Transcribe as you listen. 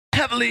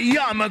heavily,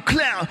 I'm a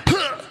clown.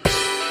 Huh.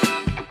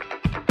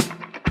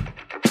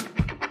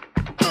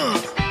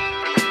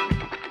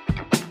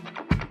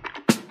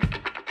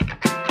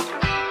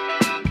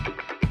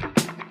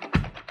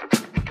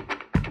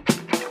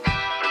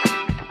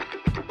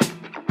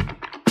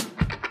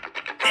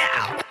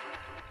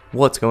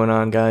 What's going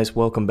on, guys?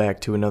 Welcome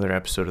back to another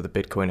episode of the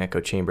Bitcoin Echo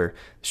Chamber,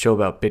 the show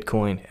about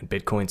Bitcoin and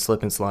Bitcoin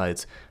slip and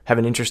slides. Have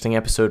an interesting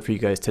episode for you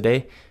guys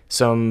today.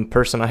 Some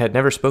person I had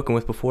never spoken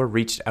with before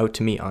reached out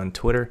to me on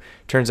Twitter.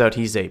 Turns out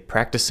he's a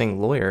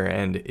practicing lawyer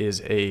and is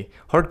a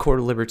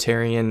hardcore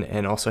libertarian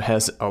and also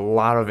has a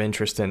lot of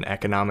interest in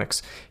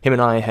economics. Him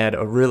and I had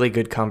a really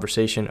good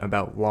conversation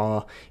about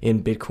law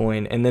in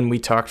Bitcoin, and then we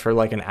talked for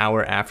like an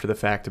hour after the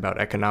fact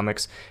about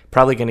economics.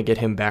 Probably going to get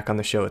him back on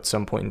the show at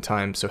some point in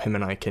time so him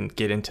and I can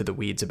get into the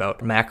weeds about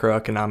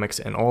macroeconomics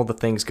and all the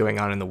things going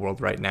on in the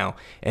world right now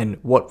and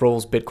what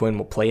roles Bitcoin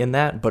will play in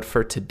that. But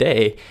for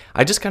today,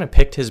 I just kind of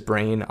picked his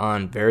brain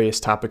on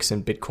various topics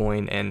in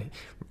Bitcoin and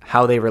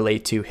how they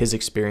relate to his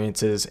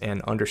experiences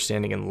and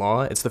understanding in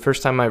law. It's the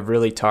first time I've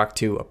really talked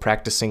to a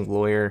practicing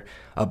lawyer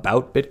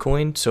about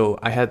Bitcoin, so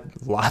I had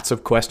lots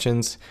of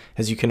questions.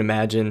 As you can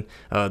imagine,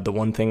 the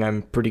one thing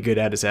I'm pretty good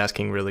at is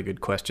asking really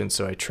good questions,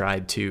 so I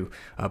tried to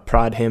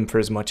prod him for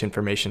as much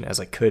information as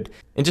I could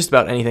in just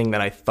about anything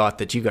that I thought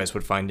that you guys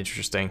would find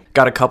interesting.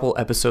 Got a couple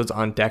episodes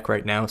on deck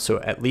right now,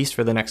 so at least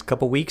for the next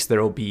couple weeks,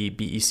 there will be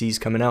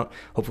BECs coming out.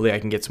 Hopefully I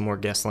can get some more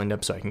guests lined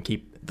up so I can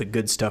keep the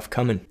good stuff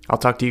coming. I'll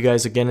talk to you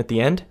guys again at the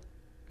end.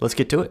 Let's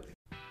get to it.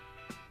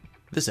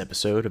 This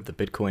episode of the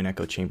Bitcoin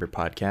Echo Chamber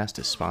podcast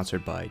is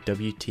sponsored by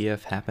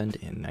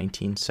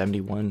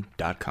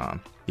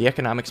WTFHappenedIn1971.com, the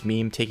economics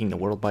meme taking the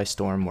world by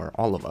storm where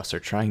all of us are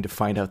trying to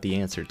find out the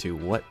answer to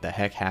what the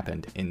heck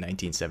happened in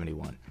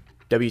 1971.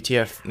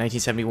 WTF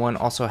 1971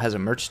 also has a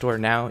merch store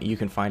now. You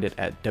can find it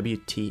at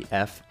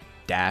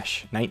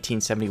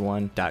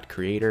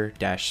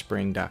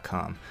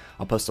WTF-1971.creator-spring.com.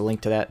 I'll post a link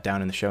to that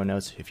down in the show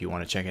notes if you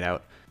want to check it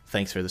out.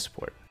 Thanks for the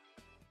support.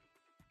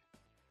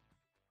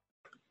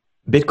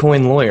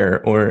 Bitcoin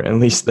lawyer, or at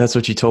least that's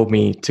what you told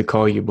me to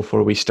call you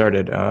before we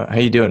started. How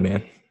you doing,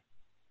 man?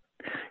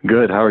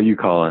 Good. How are you,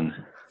 Colin?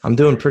 I'm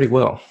doing pretty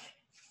well.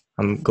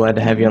 I'm glad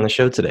to have you on the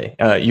show today.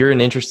 You're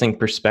an interesting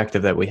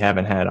perspective that we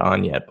haven't had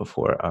on yet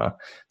before.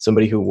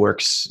 Somebody who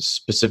works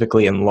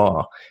specifically in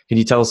law. Can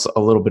you tell us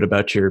a little bit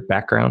about your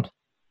background?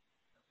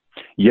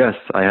 Yes,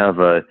 I have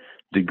a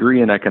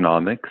degree in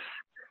economics,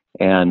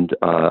 and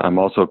I'm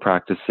also a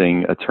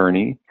practicing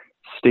attorney,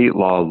 state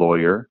law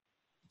lawyer.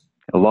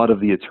 A lot of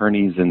the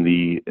attorneys in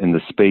the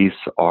space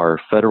are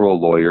federal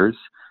lawyers,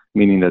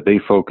 meaning that they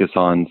focus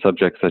on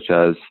subjects such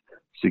as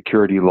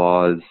security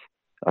laws,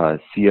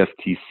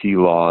 CFTC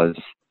laws,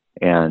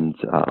 and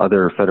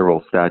other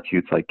federal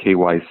statutes like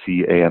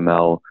KYC,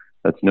 AML,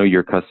 that's Know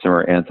Your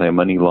Customer,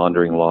 anti-money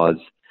laundering laws,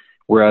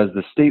 whereas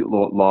the state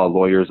law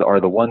lawyers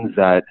are the ones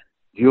that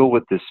deal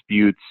with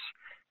disputes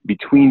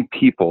between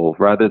people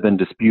rather than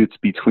disputes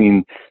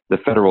between the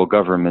federal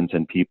government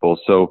and people.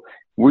 So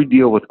we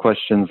deal with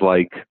questions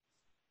like,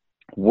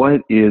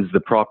 what is the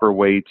proper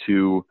way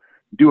to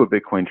do a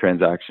Bitcoin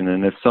transaction?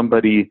 And if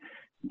somebody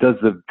does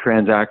the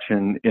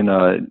transaction in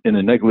a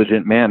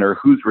negligent manner,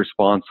 who's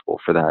responsible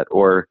for that?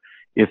 Or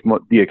if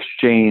the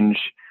exchange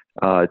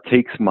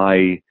takes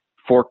my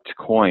forked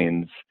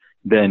coins,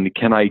 then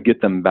can I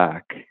get them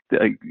back?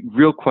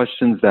 Real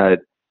questions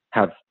that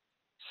have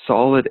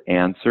solid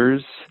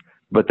answers,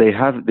 but they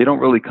don't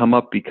really come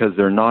up because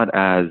they're not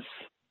as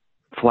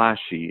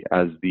flashy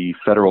as the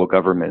federal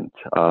government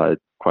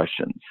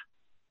questions.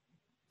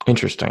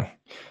 Interesting.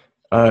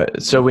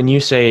 So when you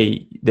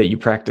say that you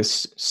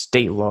practice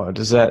state law,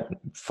 does that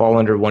fall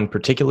under one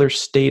particular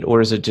state,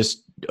 or is it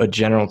just a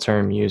general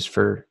term used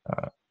for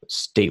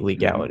state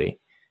legality?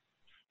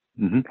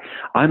 Mm-hmm.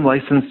 I'm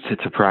licensed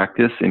to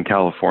practice in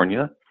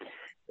California,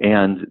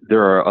 and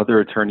there are other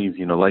attorneys,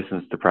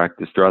 licensed to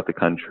practice throughout the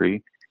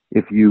country.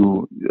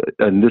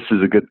 And this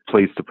is a good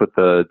place to put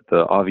the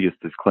obvious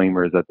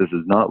disclaimer that this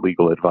is not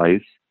legal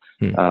advice.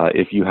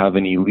 If you have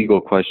any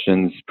legal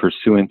questions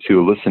pursuant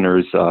to a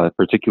listener's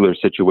particular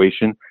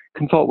situation,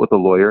 consult with a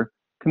lawyer,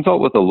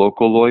 consult with a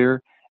local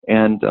lawyer,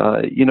 and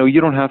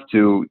you don't have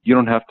to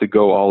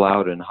go all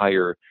out and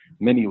hire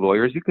many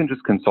lawyers. You can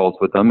just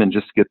consult with them and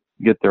just get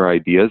their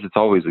ideas. It's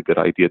always a good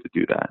idea to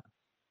do that.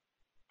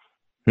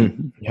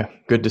 Yeah,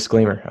 good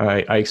disclaimer.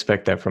 I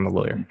expect that from a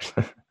lawyer.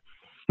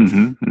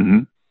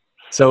 Mm-hmm.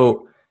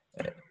 So,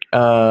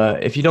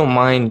 if you don't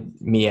mind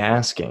me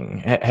asking,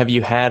 have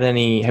you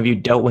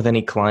dealt with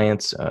any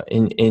clients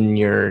in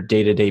your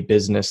day-to-day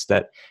business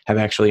that have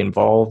actually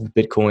involved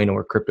Bitcoin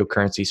or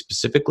cryptocurrency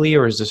specifically,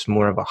 or is this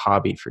more of a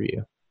hobby for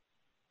you?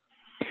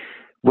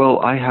 Well,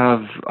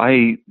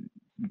 I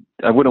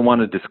wouldn't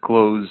want to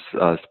disclose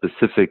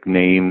specific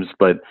names,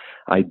 but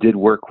I did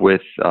work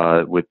with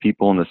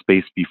people in the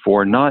space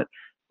before, not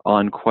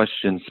on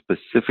questions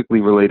specifically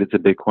related to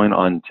Bitcoin,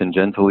 on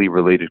tangentially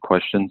related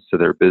questions to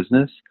their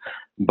business.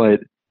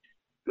 But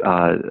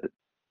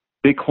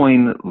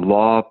Bitcoin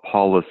law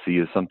policy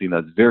is something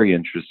that's very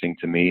interesting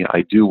to me.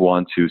 I do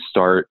want to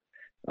start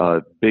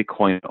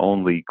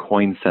Bitcoin-only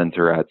coin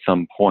center at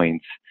some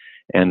point.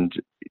 And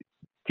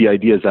the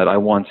idea is that I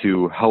want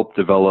to help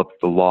develop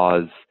the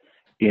laws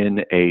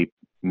in a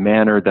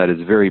manner that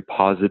is very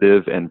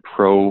positive and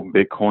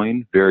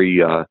pro-Bitcoin,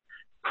 very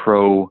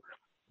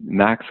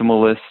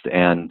pro-maximalist,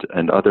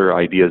 and other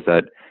ideas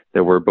that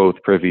we're both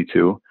privy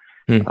to.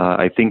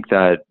 I think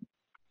that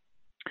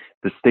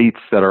the states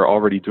that are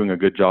already doing a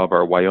good job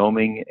are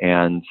Wyoming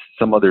and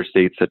some other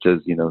states, such as,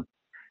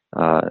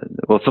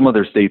 some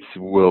other states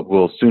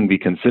will soon be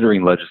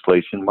considering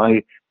legislation.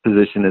 My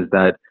position is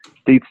that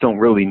states don't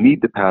really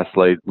need to pass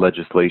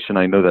legislation.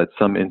 I know that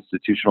some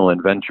institutional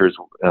investors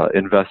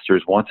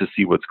want to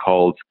see what's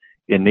called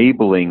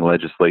enabling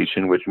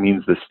legislation, which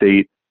means the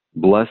state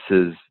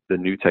blesses the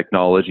new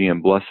technology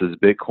and blesses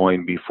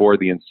Bitcoin before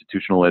the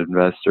institutional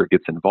investor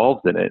gets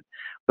involved in it.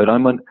 But I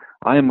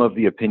am of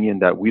the opinion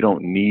that we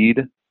don't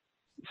need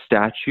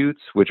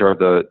statutes, which are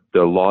the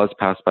laws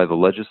passed by the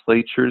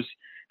legislatures.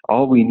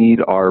 All we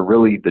need are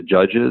really the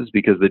judges,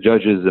 because the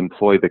judges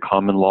employ the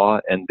common law,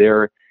 and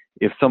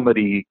if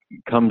somebody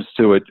comes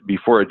to it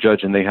before a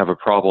judge and they have a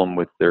problem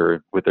with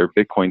their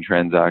Bitcoin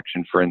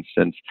transaction, for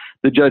instance,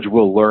 the judge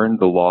will learn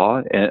the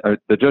law, and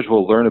the judge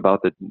will learn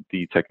about the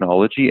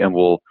technology and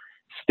will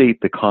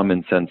state the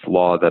common sense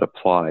law that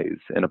applies.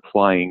 And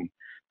applying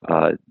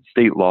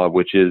state law,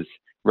 which is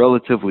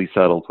relatively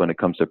settled when it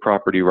comes to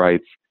property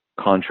rights,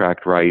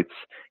 contract rights,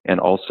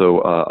 and also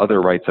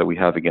other rights that we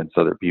have against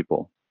other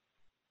people.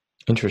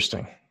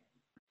 Interesting.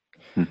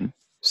 Mm-hmm.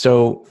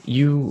 So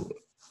is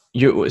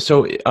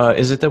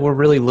it that we're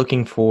really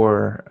looking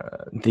for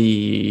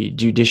the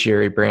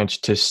judiciary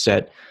branch to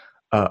set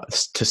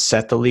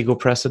the legal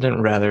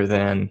precedent rather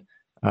than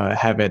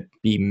have it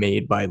be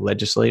made by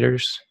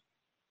legislators?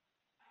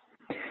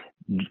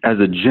 As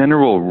a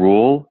general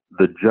rule,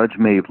 the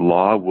judge-made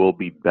law will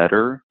be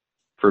better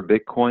for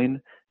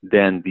Bitcoin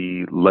than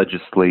the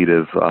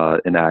legislative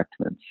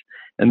enactments.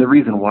 And the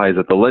reason why is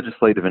that the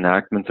legislative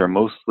enactments are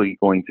mostly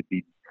going to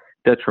be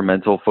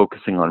detrimental,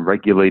 focusing on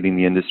regulating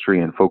the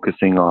industry and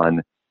focusing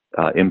on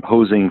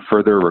imposing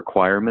further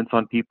requirements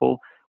on people.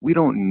 We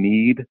don't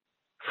need,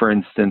 for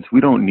instance,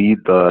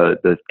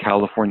 the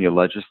California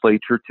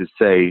legislature to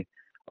say,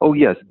 oh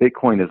yes,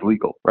 Bitcoin is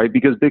legal, right?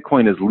 Because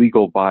Bitcoin is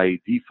legal by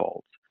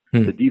default.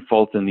 The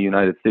default in the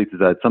United States is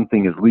that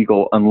something is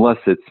legal unless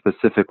it's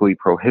specifically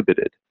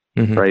prohibited,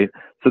 right?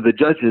 So the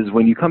judges,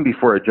 when you come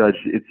before a judge,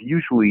 it's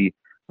usually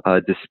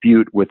a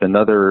dispute with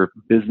another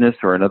business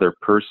or another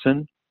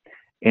person,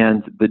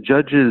 and the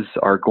judges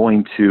are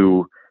going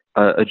to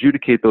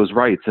adjudicate those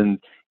rights. And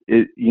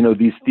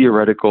these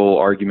theoretical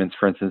arguments,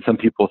 for instance, some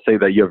people say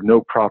that you have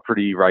no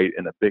property right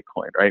in a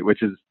Bitcoin, right?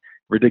 Which is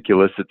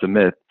ridiculous. It's a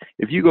myth.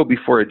 If you go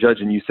before a judge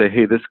and you say,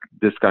 hey, this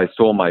guy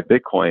stole my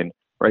Bitcoin,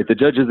 right? The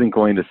judge isn't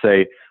going to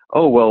say,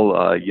 oh, well,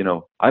 I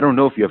don't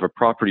know if you have a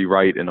property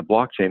right in a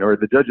blockchain. Or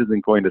the judge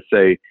isn't going to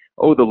say,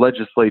 oh, the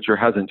legislature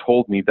hasn't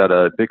told me that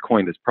a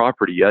Bitcoin is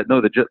property yet.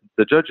 No, the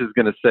judge is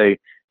going to say,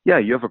 yeah,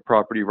 you have a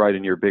property right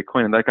in your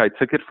Bitcoin, and that guy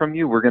took it from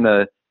you. We're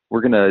gonna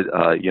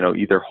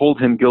either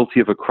hold him guilty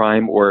of a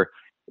crime, or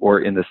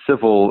in the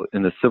civil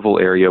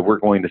area, we're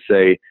going to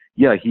say,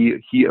 yeah,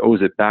 he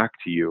owes it back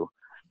to you.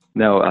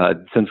 Now,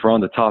 since we're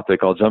on the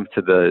topic, I'll jump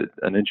to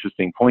an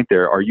interesting point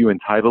there. Are you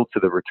entitled to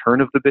the return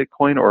of the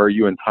Bitcoin, or are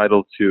you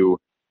entitled to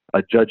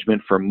a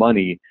judgment for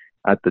money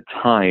at the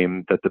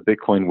time that the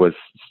Bitcoin was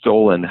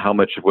stolen? How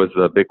much was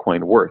the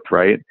Bitcoin worth,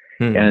 right?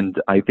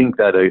 And I think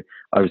that a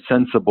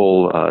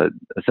sensible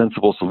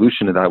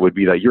solution to that would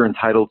be that you're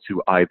entitled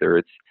to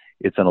either.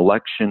 It's an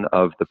election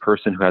of the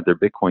person who had their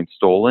Bitcoin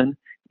stolen.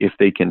 If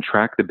they can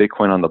track the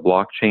Bitcoin on the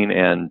blockchain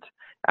and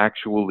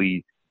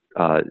actually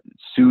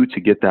sue to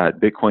get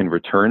that Bitcoin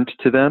returned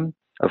to them,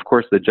 of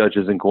course, the judge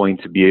isn't going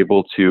to be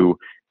able to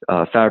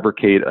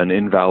fabricate an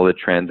invalid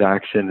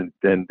transaction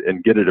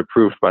and get it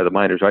approved by the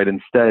miners, right?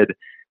 Instead,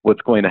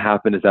 what's going to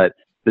happen is that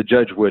the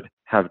judge would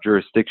have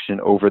jurisdiction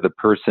over the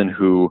person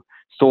who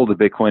stole the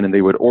Bitcoin, and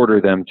they would order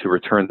them to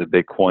return the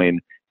Bitcoin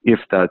if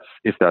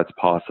that's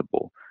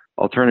possible.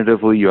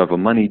 Alternatively, you have a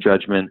money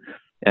judgment,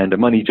 and a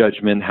money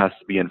judgment has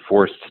to be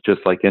enforced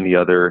just like any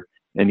other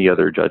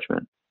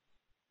judgment.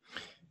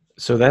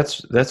 So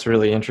that's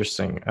really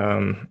interesting.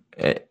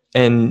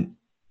 And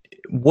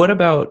what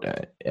about,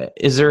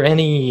 is there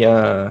any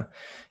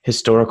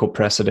historical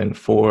precedent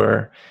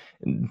for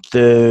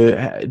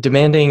the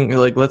demanding,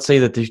 like, let's say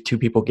that the two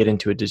people get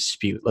into a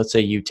dispute. Let's say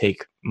you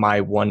take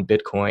my one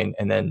Bitcoin,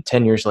 and then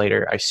 10 years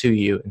later, I sue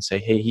you and say,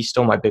 hey, he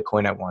stole my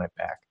Bitcoin, I want it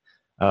back.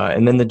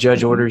 And then the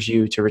judge orders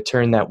you to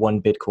return that one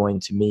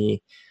Bitcoin to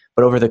me.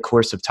 But over the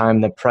course of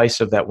time, the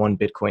price of that one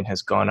Bitcoin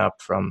has gone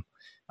up from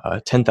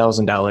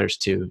 $10,000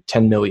 to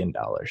 $10 million.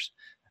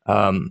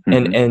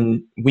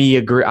 And we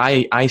agree.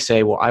 I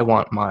say, well, I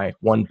want my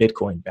one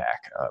Bitcoin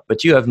back,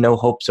 but you have no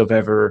hopes of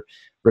ever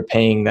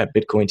repaying that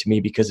Bitcoin to me,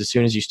 because as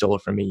soon as you stole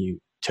it from me,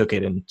 you took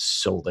it and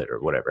sold it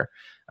or whatever.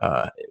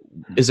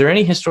 Is there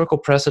any historical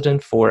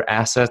precedent for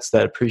assets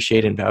that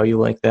appreciate in value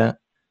like that?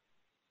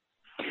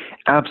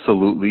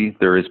 Absolutely,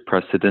 there is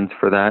precedent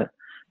for that.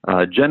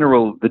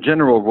 the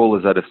general rule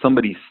is that if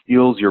somebody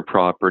steals your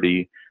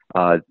property,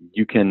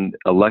 you can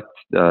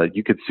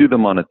you could sue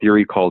them on a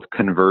theory called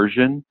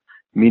conversion,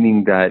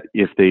 meaning that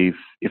if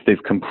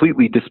they've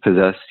completely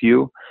dispossessed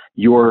you,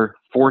 you're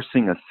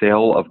forcing a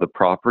sale of the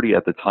property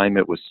at the time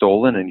it was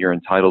stolen, and you're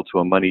entitled to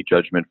a money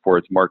judgment for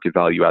its market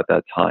value at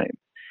that time.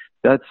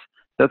 That's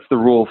the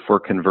rule for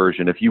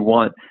conversion. If you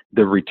want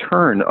the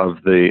return of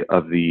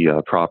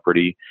the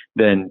property,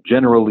 then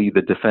generally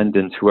the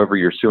defendant, whoever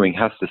you're suing,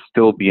 has to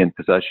still be in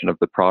possession of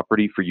the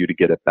property for you to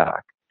get it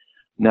back.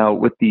 Now,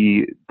 with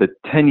the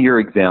 10-year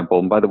example,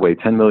 and by the way,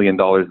 $10 million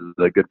is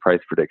a good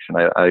price prediction.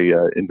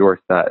 I endorse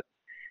that.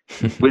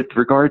 With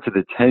regard to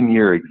the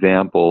 10-year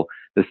example,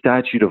 the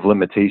statute of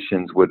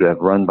limitations would have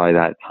run by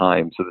that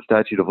time. So the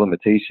statute of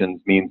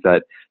limitations means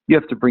that you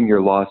have to bring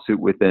your lawsuit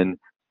within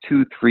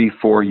 2, 3,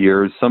 4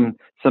 years.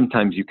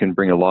 Sometimes you can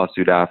bring a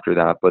lawsuit after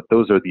that, but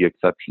those are the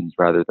exceptions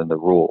rather than the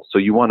rule. So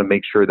you want to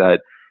make sure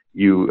that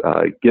you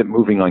get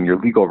moving on your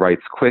legal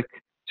rights quick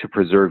to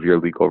preserve your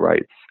legal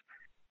rights.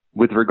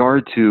 With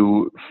regard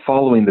to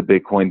following the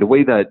Bitcoin, the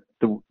way that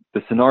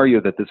the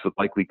scenario that this would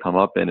likely come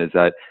up in is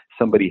that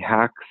somebody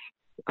hacks,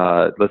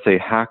 let's say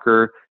a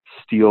hacker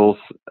steals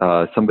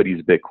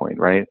somebody's Bitcoin,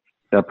 right?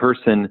 That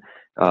person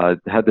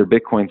had their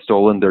Bitcoin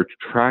stolen. They're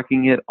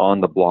tracking it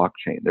on the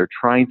blockchain. They're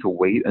trying to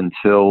wait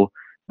until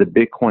the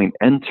Bitcoin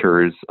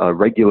enters a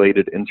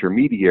regulated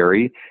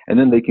intermediary, and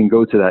then they can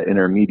go to that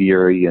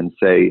intermediary and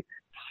say,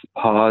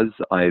 pause,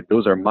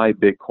 those are my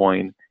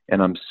Bitcoin,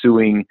 and I'm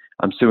suing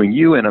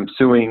you, and I'm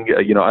suing,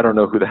 I don't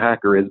know who the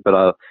hacker is,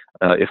 but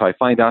if I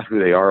find out who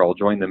they are, I'll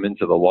join them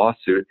into the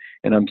lawsuit,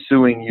 and I'm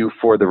suing you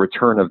for the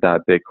return of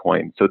that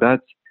Bitcoin. So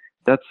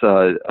that's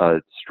a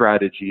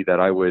strategy that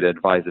I would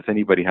advise if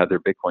anybody had their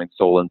Bitcoin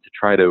stolen to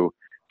try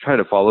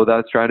to follow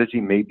that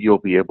strategy. Maybe you'll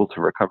be able to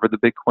recover the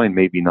Bitcoin,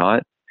 maybe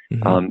not.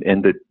 Mm-hmm.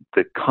 And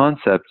that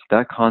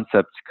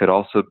concept could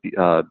also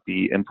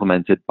be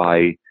implemented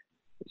by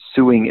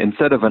suing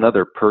instead of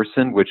another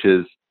person, which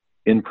is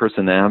in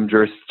personam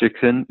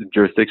jurisdiction,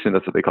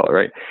 that's what they call it,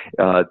 right?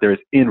 There's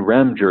in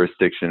rem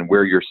jurisdiction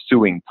where you're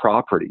suing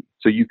property.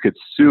 So you could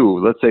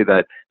sue, let's say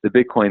that the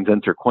Bitcoins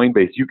enter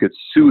Coinbase, you could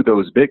sue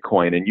those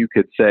Bitcoin, and you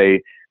could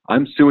say,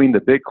 I'm suing the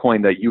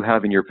Bitcoin that you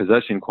have in your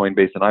possession,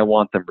 Coinbase, and I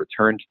want them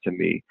returned to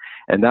me.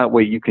 And that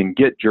way you can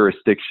get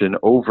jurisdiction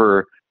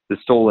over the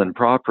stolen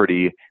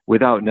property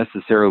without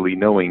necessarily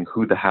knowing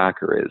who the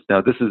hacker is.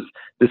 Now, this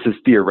is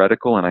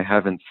theoretical, and I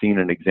haven't seen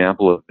an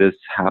example of this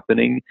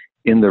happening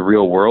in the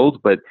real world,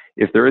 but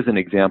if there is an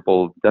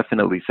example,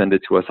 definitely send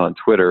it to us on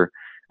Twitter.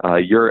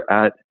 You're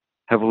at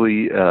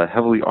heavily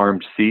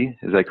armed C,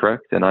 is that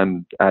correct? And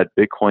I'm at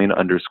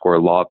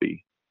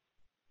Bitcoin_lobby.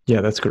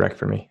 Yeah, that's correct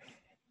for me.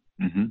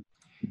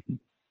 Mm-hmm.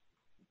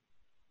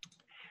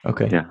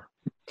 Okay. Yeah.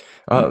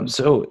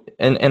 So,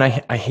 and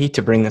I hate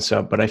to bring this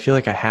up, but I feel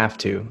like I have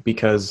to,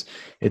 because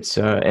it's,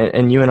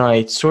 and you and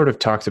I sort of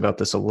talked about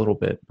this a little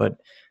bit, but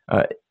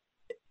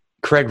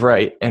Craig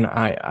Wright, and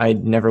I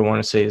never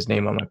want to say his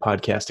name on my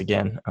podcast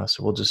again,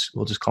 so we'll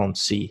just call him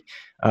C.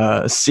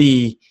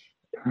 C,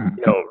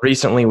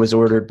 recently was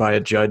ordered by a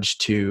judge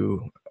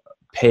to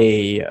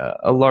pay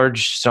a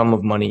large sum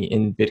of money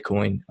in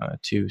Bitcoin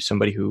to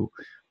somebody who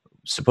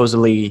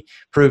supposedly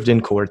proved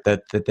in court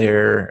that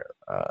they're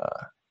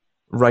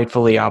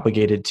rightfully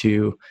obligated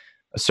to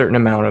a certain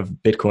amount of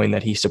Bitcoin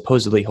that he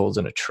supposedly holds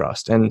in a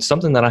trust. And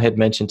something that I had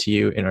mentioned to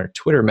you in our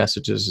Twitter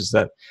messages is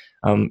that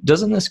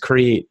doesn't this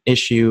create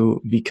issue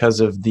because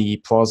of the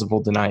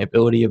plausible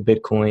deniability of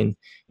Bitcoin,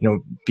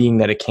 being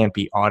that it can't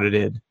be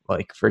audited?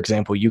 Like, for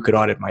example, you could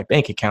audit my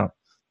bank account,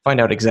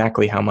 find out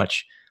exactly how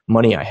much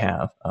money I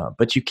have,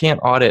 but you can't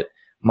audit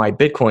my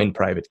Bitcoin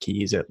private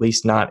keys, at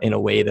least not in a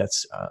way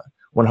that's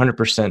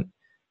 100%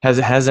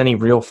 has any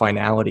real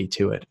finality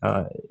to it.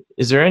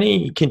 Is there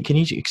any, can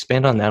you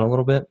expand on that a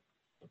little bit?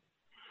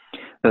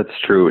 That's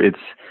true.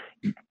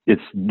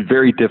 It's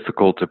very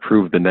difficult to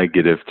prove the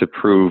negative, to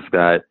prove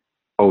that,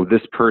 oh,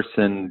 this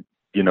person,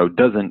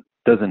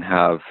 doesn't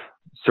have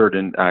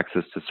certain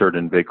access to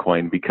certain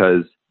Bitcoin,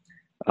 because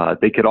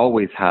they could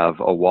always have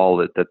a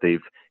wallet that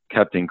they've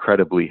kept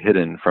incredibly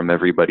hidden from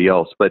everybody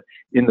else. But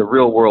in the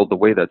real world, the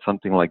way that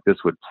something like this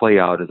would play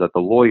out is that the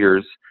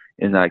lawyers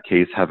in that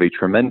case have a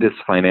tremendous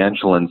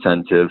financial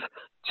incentive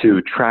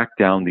to track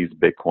down these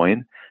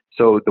Bitcoin.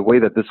 So the way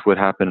that this would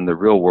happen in the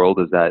real world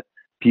is that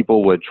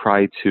people would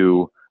try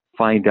to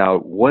find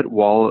out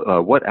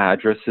what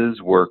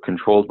addresses were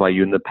controlled by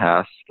you in the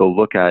past. They'll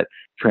look at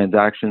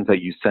transactions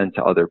that you sent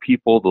to other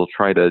people. They'll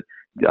try to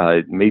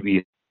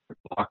maybe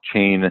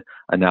blockchain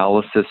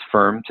analysis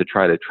firm to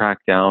try to track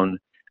down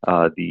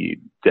the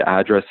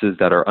addresses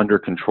that are under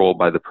control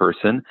by the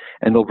person,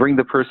 and they'll bring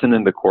the person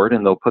into court,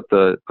 and they'll put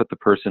the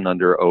person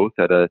under oath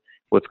at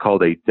what's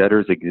called a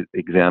debtor's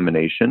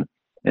examination,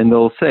 and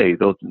they'll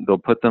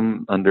put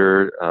them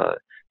under.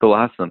 They'll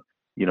ask them,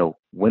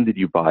 when did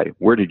you buy?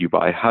 Where did you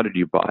buy? How did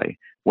you buy?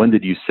 When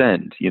did you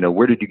send?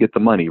 Where did you get the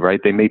money? Right?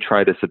 They may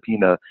try to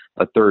subpoena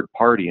a third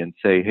party and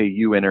say, hey,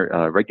 you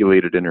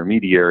regulated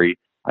intermediary,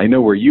 I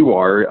know where you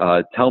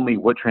are. Tell me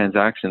what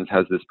transactions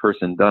has this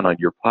person done on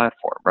your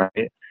platform,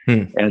 right?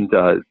 And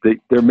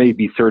there may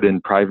be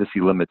certain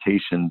privacy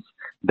limitations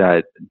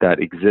that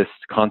exist,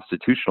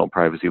 constitutional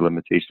privacy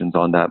limitations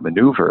on that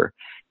maneuver.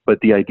 But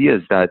the idea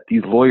is that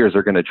these lawyers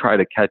are going to try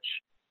to catch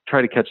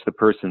the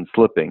person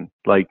slipping.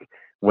 Like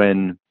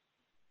when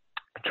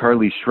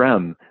Charlie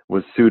Shrem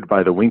was sued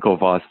by the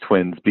Winklevoss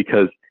twins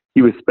because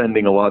he was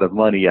spending a lot of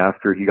money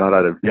after he got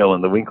out of jail,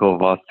 and the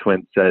Winklevoss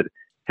twins said,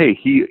 "Hey,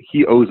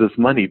 he owes us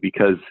money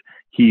because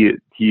he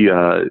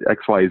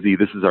XYZ.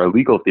 This is our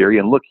legal theory,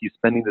 and look, he's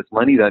spending this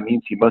money. That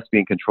means he must be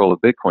in control of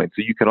Bitcoin."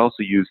 So you could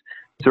also use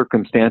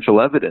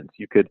circumstantial evidence.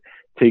 You could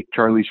take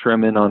Charlie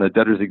Shrem in on a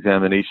debtor's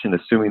examination,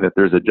 assuming that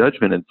there's a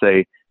judgment, and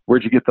say,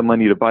 "Where'd you get the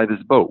money to buy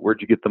this boat?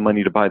 Where'd you get the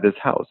money to buy this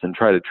house?" And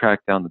try to track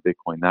down the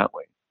Bitcoin that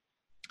way.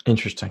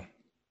 Interesting.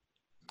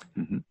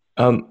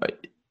 Mm-hmm.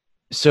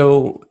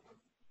 So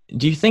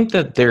do you think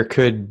that there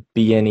could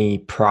be any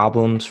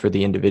problems for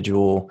the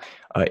individual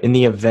in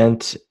the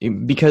event,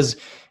 because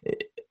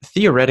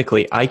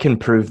theoretically I can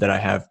prove that I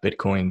have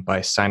Bitcoin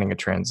by signing a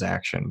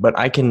transaction, but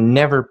I can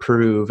never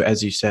prove,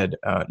 as you said,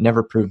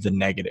 never prove the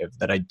negative,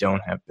 that I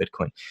don't have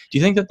Bitcoin. Do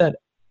you think that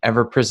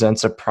ever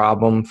presents a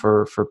problem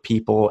for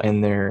people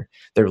and their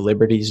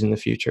liberties in the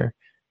future?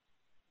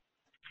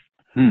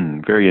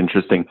 Very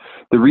interesting.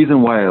 The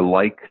reason why I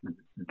like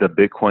the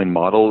Bitcoin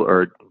model,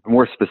 or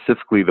more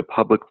specifically the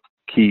public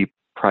key,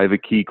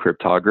 private key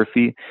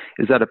cryptography,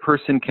 is that a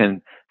person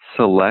can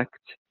select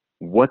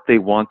what they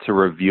want to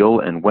reveal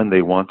and when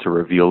they want to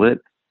reveal it.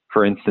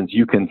 For instance,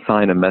 you can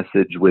sign a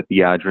message with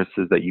the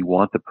addresses that you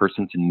want the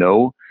person to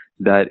know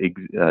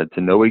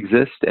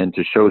exist, and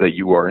to show that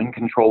you are in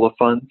control of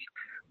funds,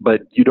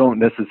 but you don't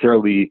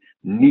necessarily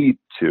need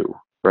to,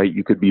 right?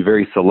 You could be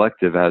very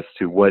selective as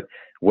to what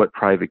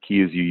private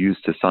keys you use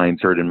to sign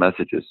certain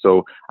messages.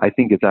 So I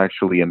think it's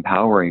actually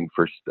empowering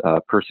for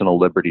personal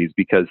liberties,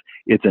 because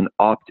it's an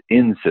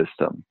opt-in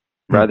system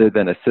rather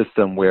than a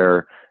system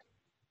where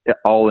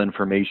all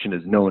information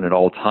is known at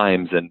all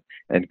times, and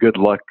good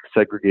luck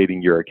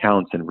segregating your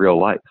accounts in real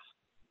life.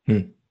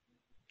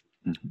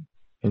 Mm-hmm.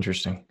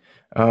 Interesting.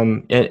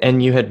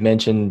 And you had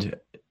mentioned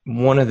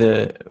one of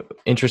the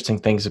interesting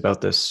things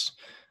about this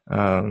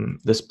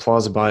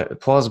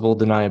plausible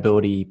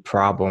deniability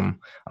problem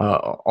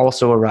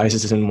also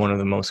arises in one of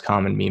the most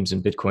common memes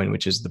in Bitcoin,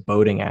 which is the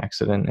boating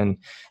accident. And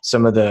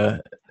some of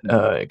the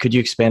could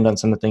you expand on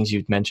some of the things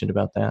you've mentioned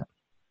about that?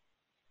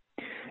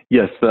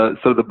 Yes.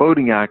 So the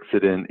boating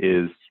accident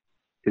is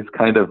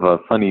kind of a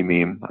funny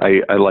meme.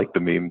 I like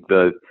the meme.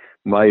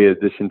 My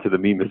addition to the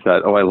meme is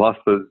that, I lost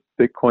the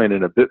Bitcoin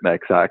in a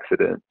BitMEX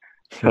accident.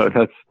 So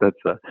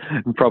that's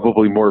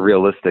probably more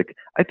realistic.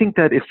 I think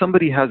that if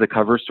somebody has a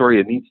cover story,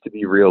 it needs to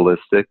be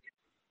realistic.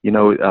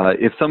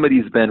 If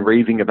somebody's been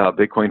raving about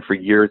Bitcoin for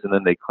years and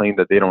then they claim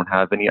that they don't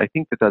have any, I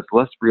think that that's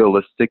less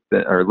realistic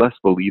or less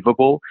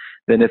believable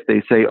than if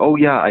they say, "Oh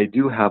yeah, I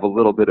do have a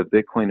little bit of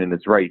Bitcoin and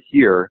it's right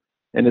here."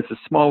 And it's a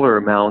smaller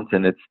amount,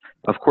 and it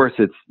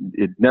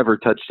never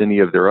touched any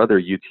of their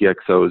other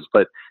UTXOs,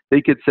 but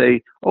they could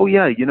say, "Oh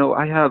yeah,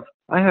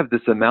 I have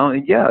this amount,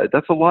 and yeah,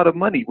 that's a lot of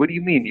money. What do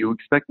you mean? You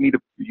expect me to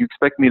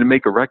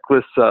make a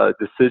reckless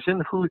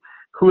decision? Who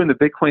in the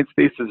Bitcoin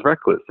space is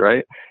reckless,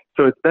 right?"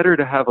 So it's better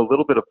to have a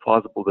little bit of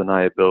plausible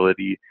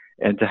deniability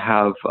and to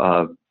have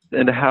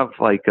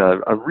like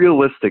a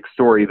realistic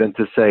story than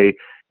to say,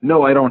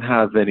 "No, I don't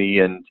have any,"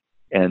 and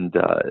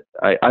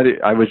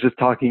I was just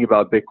talking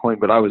about Bitcoin,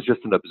 but I was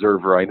just an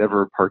observer. I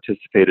never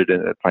participated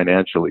in it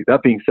financially.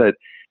 That being said,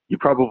 you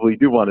probably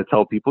do want to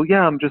tell people,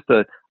 "Yeah, I'm just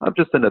an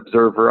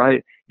observer."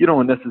 You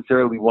don't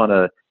necessarily want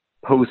to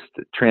post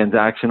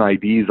transaction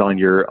IDs on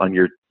your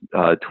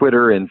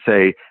Twitter and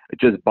say, "I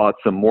just bought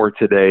some more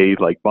today,"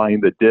 like buying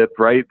the dip,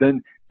 right?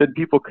 Then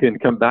people can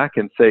come back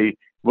and say,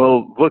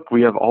 "Well, look,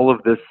 we have all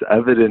of this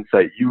evidence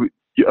that you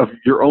of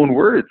your own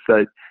words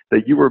that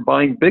you were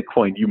buying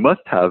Bitcoin. You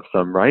must have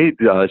some, right?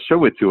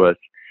 Show it to us."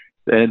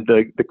 And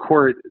the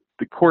court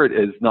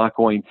is not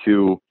going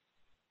to,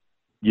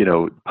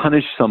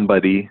 punish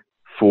somebody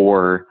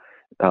for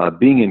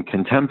being in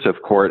contempt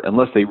of court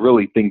unless they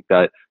really think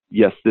that,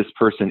 yes, this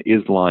person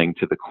is lying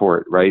to the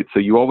court, right? So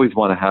you always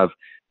want to have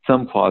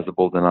some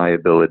plausible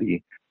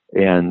deniability,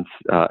 and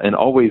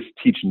always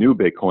teach new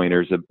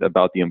Bitcoiners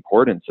about the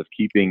importance of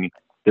keeping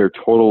their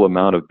total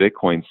amount of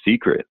Bitcoin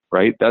secret,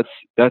 right?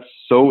 That's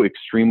so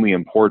extremely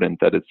important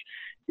that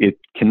it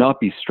cannot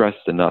be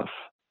stressed enough,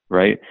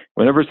 right?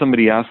 Whenever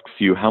somebody asks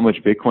you how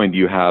much Bitcoin do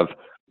you have,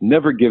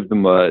 never give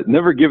them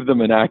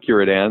an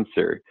accurate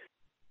answer.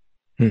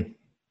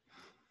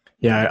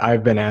 Yeah,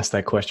 I've been asked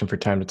that question from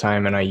time to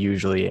time, and I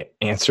usually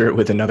answer it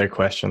with another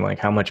question, like,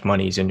 how much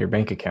money is in your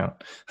bank account?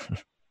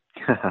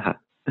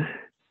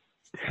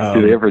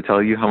 Do they ever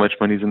tell you how much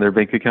money's in their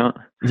bank account?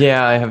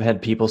 Yeah, I have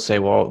had people say,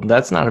 "Well,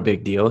 that's not a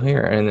big deal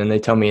here." And then they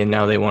tell me, and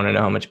now they want to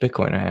know how much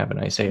Bitcoin I have. And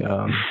I say,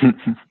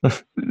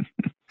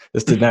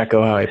 this did not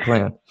go how I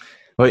planned.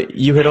 But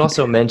you had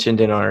also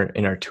mentioned in our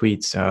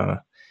tweets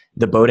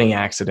the boating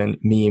accident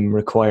meme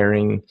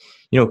requiring,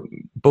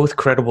 both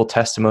credible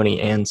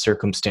testimony and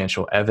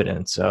circumstantial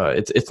evidence.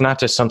 It's not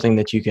just something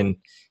that you can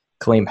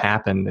claim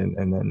happened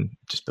and then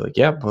just be like,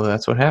 yeah, well,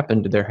 that's what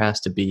happened. There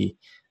has to be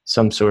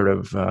some sort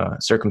of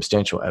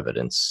circumstantial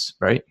evidence,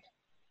 right?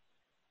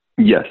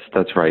 Yes,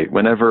 that's right.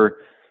 Whenever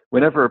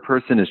a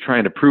person is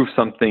trying to prove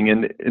something,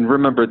 and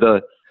remember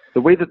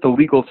the way that the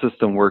legal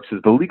system works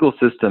is the legal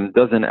system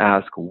doesn't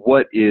ask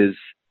what is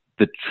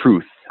the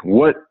truth,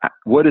 what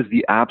is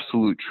the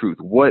absolute truth,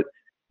 what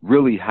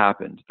really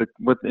happened.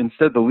 What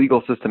instead the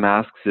legal system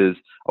asks is,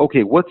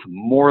 okay, what's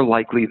more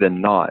likely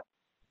than not?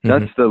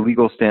 That's the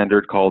legal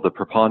standard called the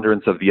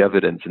preponderance of the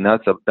evidence, and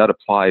that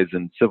applies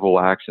in civil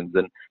actions.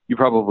 And you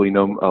probably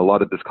know a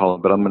lot of this,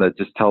 Colin, but I'm going to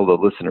just tell the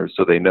listeners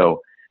so they know.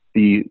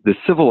 The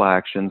civil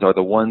actions are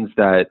the ones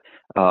that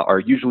are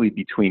usually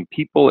between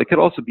people. It could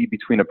also be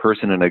between a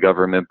person and a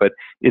government, but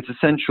it's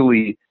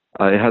essentially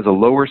it has a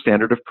lower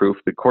standard of proof.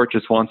 The court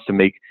just wants to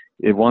make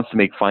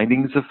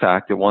findings of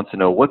fact. It wants to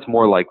know what's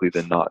more likely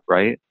than not,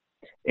 right?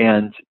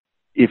 And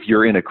if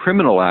you're in a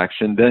criminal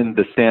action, then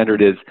the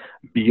standard is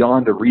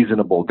beyond a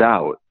reasonable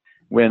doubt.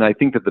 When I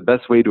think that the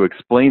best way to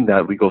explain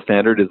that legal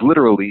standard is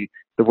literally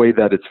the way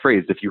that it's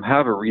phrased. If you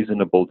have a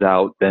reasonable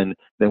doubt, then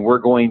we're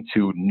going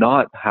to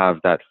not have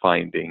that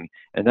finding,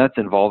 and that's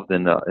involved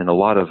in a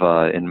lot of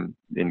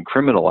in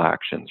criminal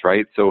actions,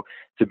 right? So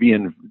to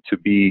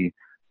be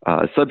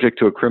subject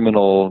to a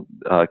criminal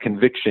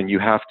conviction,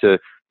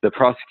 the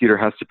prosecutor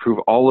has to prove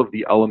all of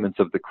the elements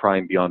of the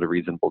crime beyond a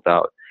reasonable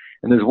doubt.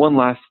 And there's one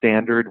last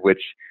standard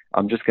which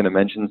I'm just going to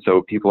mention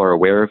so people are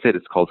aware of it.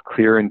 It's called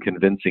clear and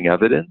convincing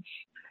evidence.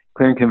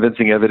 Clear and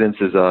convincing evidence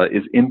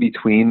is in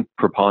between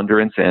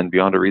preponderance and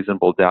beyond a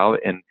reasonable doubt,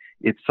 and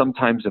it's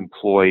sometimes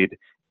employed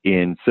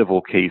in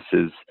civil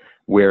cases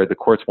where the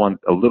courts want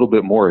a little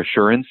bit more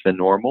assurance than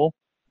normal.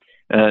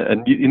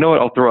 And you know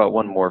what? I'll throw out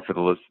one more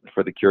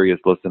for the curious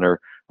listener.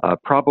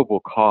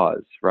 Probable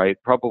cause, right?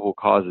 Probable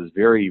cause is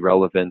very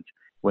relevant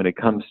when it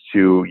comes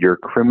to your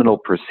criminal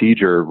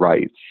procedure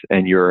rights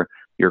and your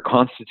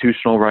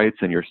constitutional rights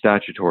and your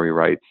statutory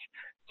rights.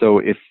 So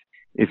if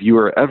you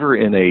are ever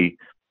in a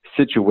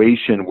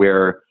situation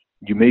where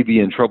you may be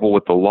in trouble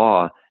with the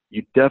law,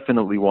 you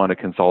definitely want to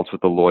consult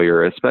with a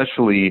lawyer,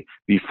 especially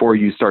before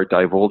you start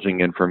divulging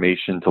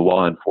information to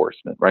law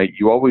enforcement, right?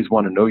 You always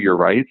want to know your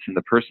rights, and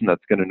the person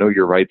that's going to know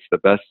your rights the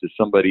best is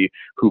somebody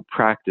who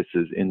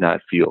practices in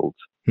that field.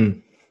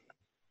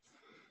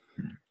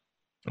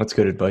 That's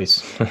good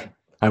advice.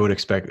 I would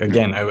expect,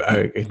 again,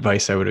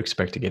 advice I would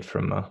expect to get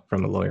from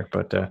a lawyer.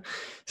 But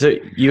so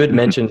you had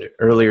mentioned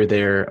earlier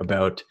there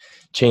about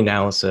chain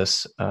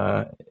analysis.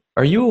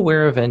 Are you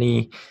aware of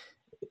any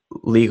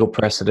legal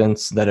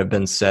precedents that have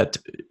been set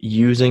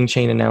using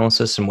chain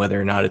analysis and whether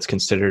or not it's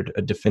considered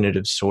a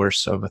definitive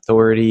source of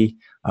authority,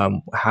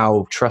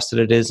 how trusted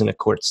it is in a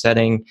court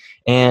setting,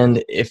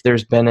 and if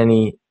there's been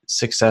any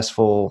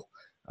successful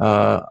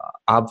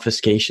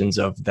obfuscations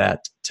of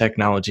that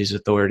technology's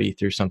authority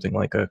through something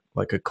like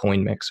a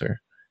coin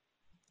mixer?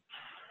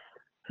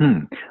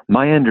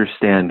 My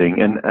understanding,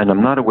 and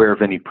I'm not aware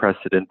of any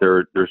precedent,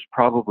 there's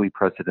probably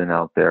precedent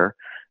out there,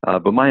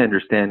 but my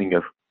understanding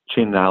of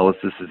chain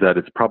analysis is that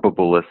it's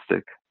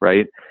probabilistic,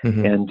 right?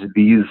 And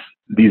these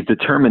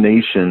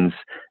determinations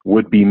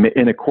would be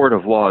in a court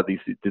of law. These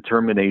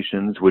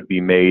determinations would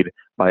be made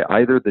by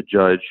either the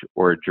judge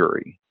or a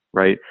jury,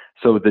 right?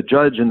 So the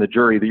judge and the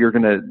jury, they're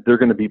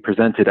going to be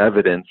presented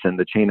evidence, and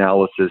the chain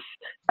analysis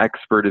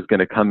expert is going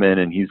to come in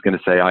and he's going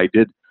to say, I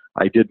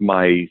did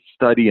my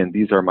study, and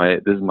this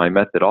is my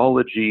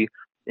methodology,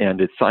 and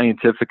it's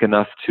scientific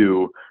enough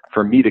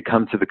for me to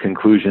come to the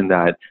conclusion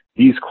that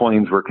these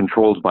coins were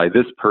controlled by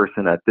this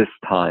person at this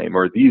time,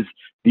 or these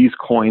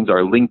coins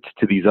are linked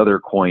to these other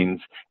coins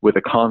with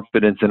a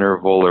confidence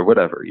interval or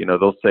whatever. You know,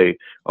 they'll say,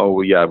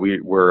 oh yeah,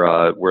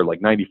 we're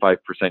like 95%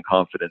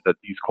 confident that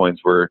these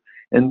coins were,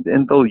 and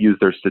they'll use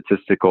their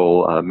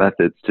statistical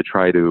methods to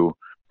try to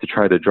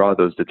draw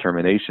those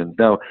determinations.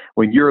 Now,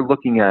 when you're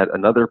looking at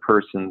another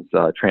person's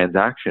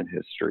transaction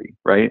history,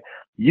 right,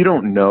 you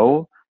don't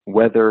know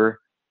whether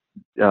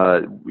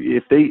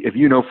if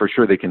you know for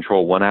sure they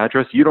control one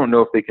address, you don't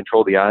know if they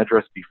control the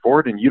address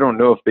before it, and you don't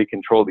know if they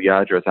control the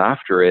address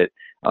after it,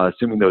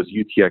 assuming those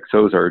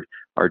UTXOs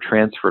are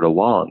transferred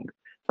along,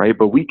 right?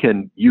 But we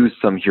can use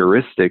some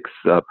heuristics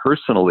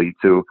personally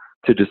to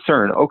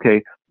discern,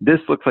 okay, this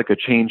looks like a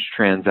change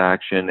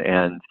transaction,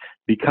 and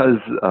because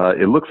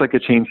it looks like a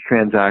change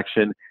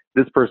transaction,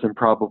 this person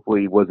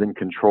probably was in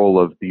control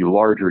of the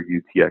larger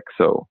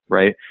UTXO,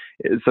 right?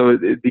 So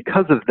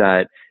because of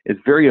that, it's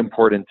very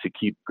important to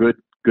keep good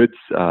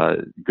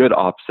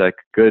OPSEC,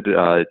 good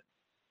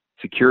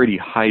security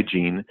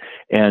hygiene.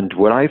 And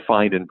what I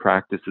find in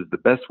practice is the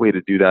best way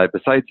to do that,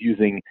 besides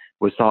using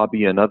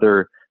Wasabi and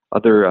other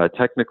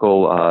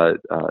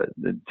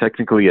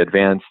technically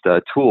advanced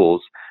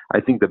tools,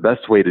 I think the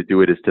best way to do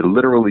it is to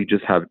literally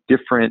just have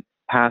different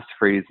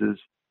passphrases,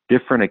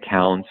 different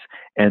accounts,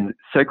 and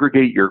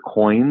segregate your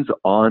coins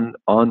on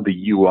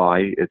the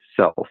UI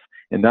itself.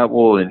 And that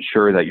will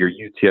ensure that your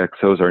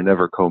UTXOs are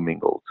never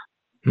commingled.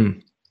 Hmm.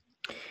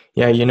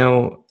 Yeah,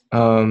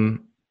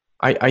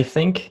 I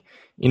think,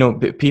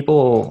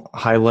 people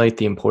highlight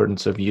the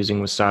importance of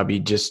using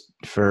wasabi just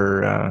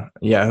for,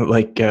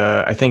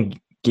 I think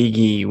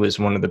Gigi was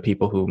one of the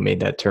people who made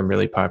that term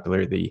really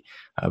popular, the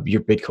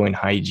your Bitcoin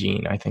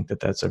hygiene. I think that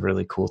that's a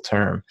really cool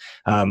term.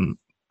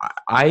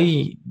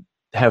 I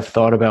have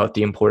thought about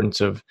the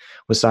importance of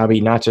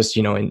wasabi, not just,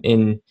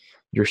 in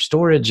your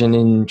storage and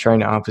in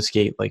trying to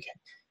obfuscate like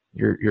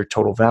your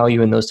total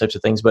value and those types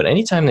of things. But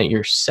anytime that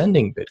you're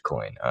sending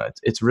Bitcoin,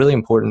 it's really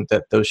important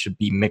that those should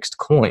be mixed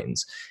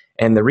coins.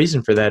 And the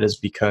reason for that is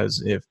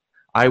because if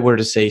I were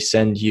to say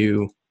send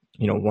you,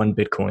 one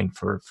Bitcoin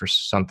for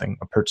something,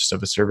 a purchase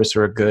of a service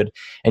or a good,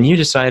 and you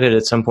decided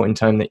at some point in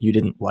time that you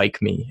didn't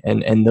like me,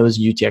 and those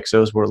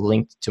UTXOs were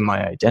linked to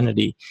my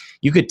identity,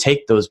 you could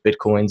take those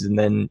Bitcoins and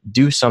then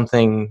do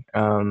something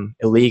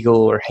illegal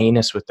or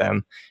heinous with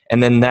them,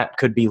 and then that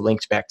could be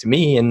linked back to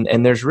me,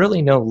 and there's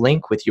really no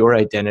link with your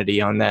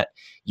identity on that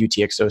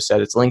UTXO set.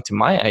 It's linked to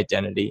my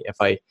identity if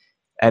I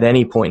at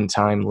any point in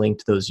time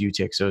linked those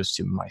UTXOs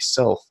to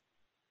myself.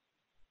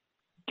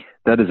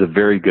 That is a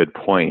very good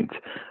point.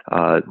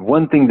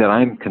 One thing that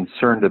I'm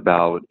concerned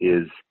about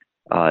is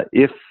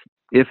if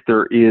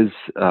there is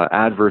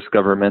adverse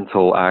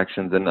governmental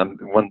actions, and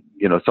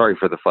sorry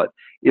for the FUD.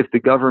 If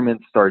the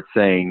government starts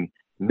saying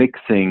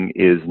mixing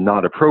is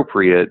not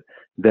appropriate,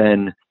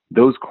 then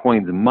those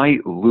coins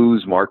might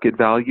lose market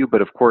value.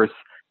 But of course,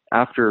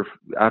 after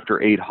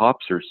 8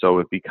 hops or so,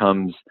 it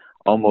becomes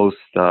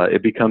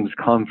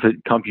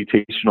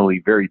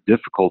computationally very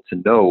difficult to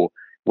know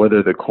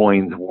whether the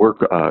coins were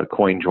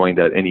coin joined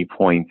at any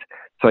point.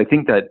 So I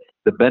think that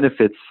the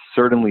benefits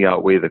certainly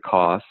outweigh the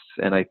costs,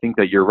 and I think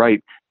that you're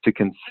right to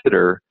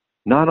consider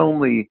not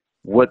only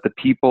what the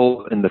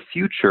people in the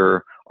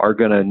future are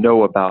going to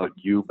know about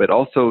you, but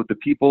also the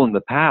people in the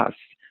past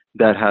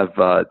that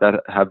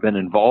have been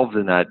involved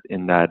in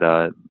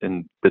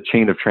the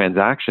chain of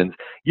transactions.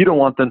 You don't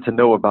want them to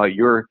know about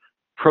your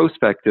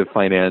prospective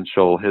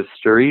financial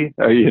history,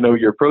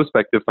 your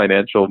prospective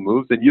financial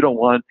moves, and you don't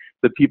want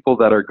the people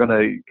that are going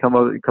to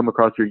come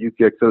across your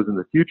UTXOs in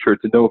the future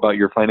to know about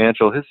your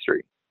financial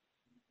history.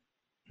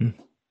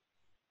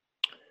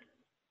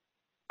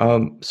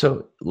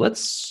 So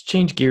let's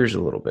change gears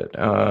a little bit.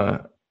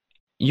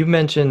 You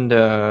mentioned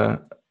the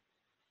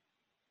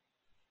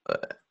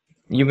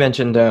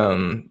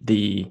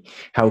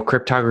how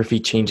cryptography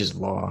changes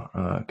law,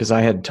 because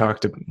I had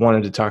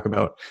wanted to talk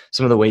about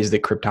some of the ways that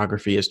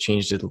cryptography has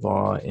changed the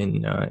law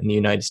in the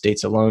United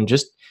States alone,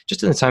 just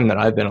in the time that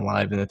I've been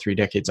alive, in the 3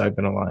 decades I've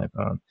been alive.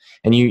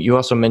 And you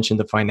also mentioned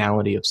the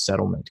finality of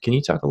settlement. Can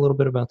you talk a little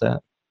bit about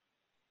that?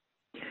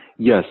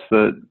 Yes,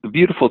 the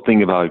beautiful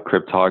thing about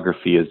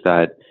cryptography is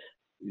that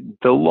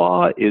the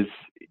law.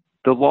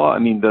 I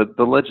mean,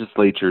 the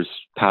legislatures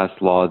pass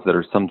laws that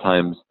are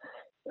sometimes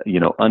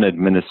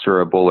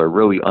unadministerable or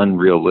really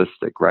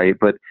unrealistic, right?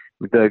 But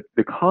the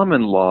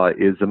common law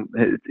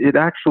it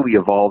actually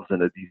evolves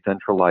in a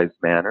decentralized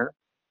manner,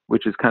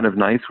 which is kind of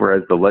nice,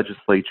 whereas the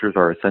legislatures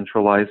are a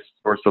centralized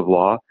source of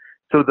law.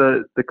 So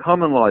the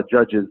common law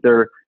judges,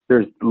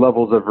 there's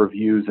levels of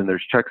reviews and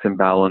there's checks and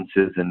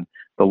balances, and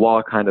the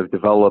law kind of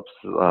develops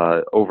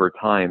over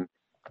time.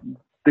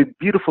 The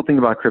beautiful thing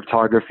about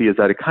cryptography is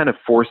that it kind of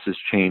forces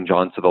change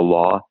onto the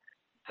law.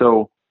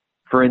 So,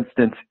 for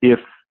instance, if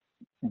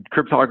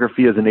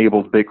cryptography has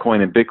enabled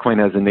Bitcoin and Bitcoin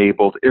has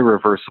enabled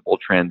irreversible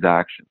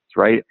transactions,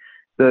 right?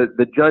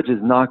 The judge is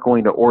not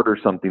going to order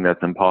something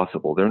that's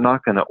impossible. They're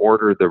not going to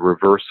order the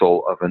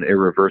reversal of an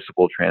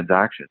irreversible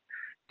transaction.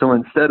 So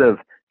instead of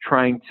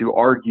trying to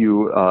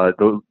argue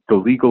the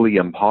legally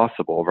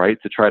impossible, right,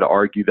 to try to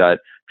argue that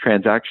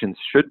transactions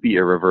should be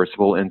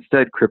irreversible,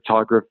 instead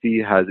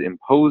cryptography has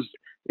imposed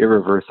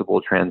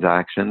irreversible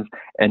transactions,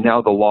 and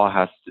now the law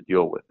has to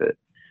deal with it,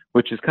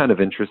 which is kind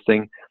of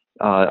interesting.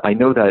 I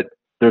know that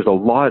there's a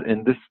lot,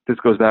 and this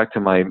goes back to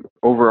my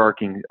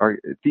overarching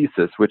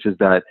thesis, which is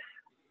that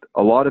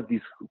a lot of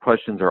these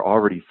questions are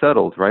already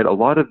settled, right? A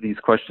lot of these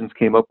questions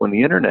came up when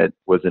the internet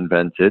was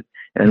invented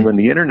and when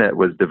the internet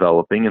was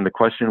developing, and the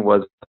question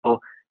was, well,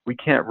 we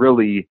can't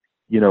really,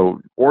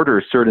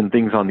 order certain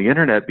things on the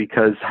internet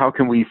because how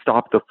can we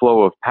stop the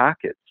flow of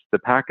packets? The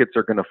packets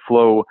are going to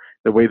flow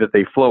the way that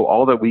they flow.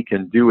 All that we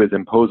can do is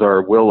impose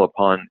our will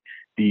upon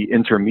the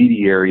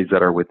intermediaries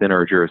that are within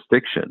our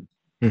jurisdiction.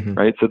 Mm-hmm.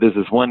 Right. So there's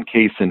this one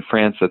case in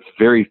France that's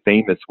very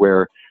famous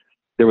where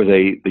there was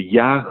the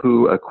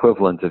Yahoo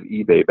equivalent of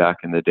eBay back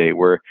in the day,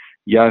 where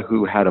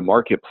Yahoo had a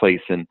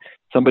marketplace and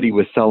somebody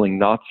was selling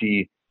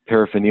Nazi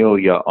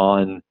paraphernalia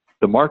on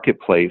the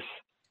marketplace.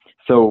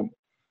 So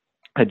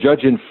a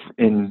judge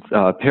in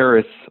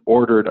Paris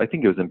ordered, I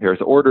think it was in Paris,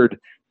 ordered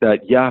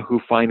that Yahoo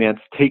Finance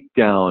take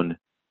down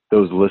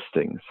those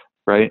listings.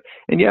 Right.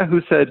 And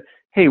Yahoo said,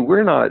 hey,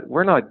 we're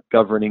not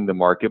governing the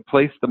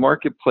marketplace. The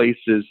marketplace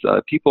is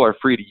people are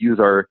free to use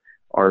our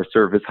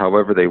service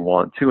however they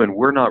want to, and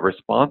we're not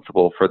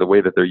responsible for the way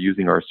that they're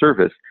using our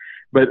service.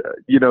 But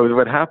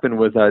what happened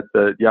was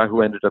that Yahoo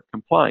ended up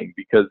complying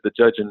because the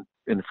judge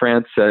in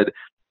France said,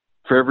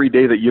 for every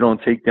day that you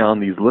don't take down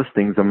these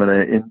listings, I'm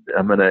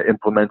gonna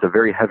implement a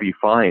very heavy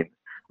fine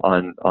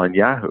on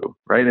Yahoo,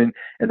 right? And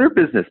they're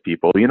business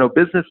people.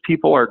 Business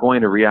people are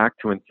going to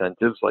react to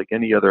incentives like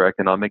any other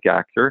economic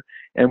actor,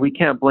 and we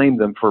can't blame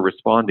them for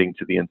responding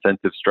to the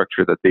incentive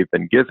structure that they've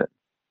been given,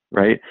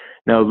 right?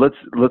 Now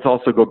let's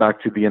also go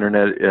back to the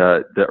internet,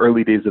 the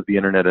early days of the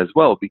internet as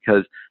well,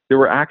 because there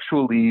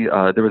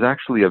was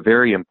actually a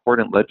very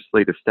important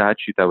legislative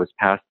statute that was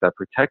passed that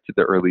protected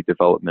the early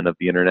development of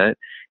the internet.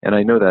 And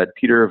I know that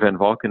Peter Van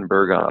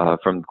Valkenburg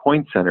from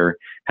Coin Center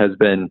has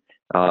been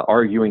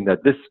arguing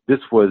that this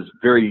was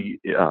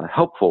very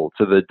helpful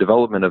to the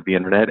development of the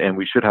internet, and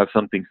we should have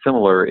something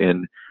similar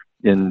in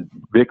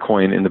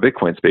Bitcoin, in the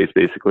Bitcoin space,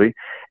 basically.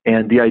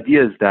 And the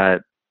idea is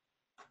that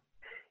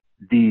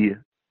the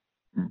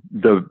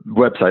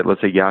website, let's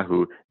say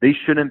Yahoo, they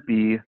shouldn't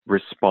be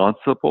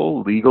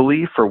responsible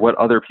legally for what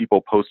other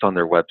people post on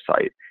their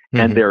website. Mm-hmm.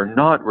 And they're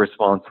not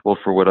responsible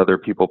for what other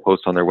people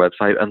post on their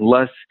website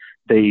unless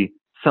they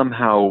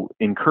somehow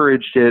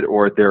encouraged it,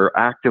 or they're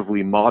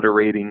actively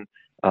moderating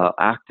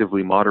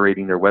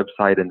their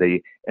website, and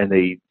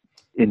they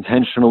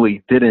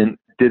intentionally didn't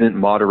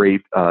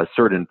moderate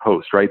certain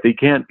posts, right? They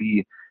can't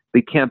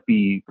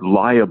be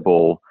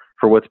liable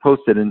for what's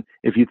posted. And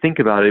if you think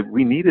about it,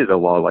 we needed a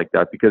law like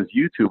that, because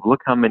YouTube,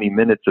 look how many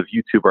minutes of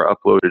YouTube are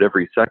uploaded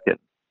every second,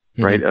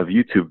 mm-hmm. right, of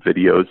YouTube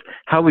videos.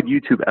 How would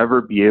YouTube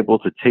ever be able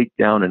to take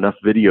down enough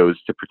videos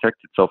to protect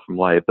itself from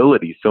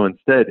liability? So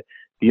instead,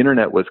 the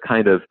internet was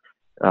kind of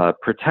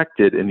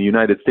protected in the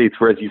United States,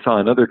 whereas you saw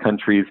in other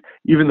countries,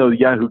 even though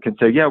Yahoo can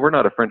say, yeah, we're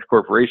not a French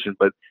corporation,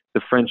 but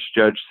the French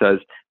judge says,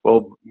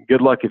 well,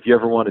 good luck if you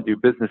ever want to do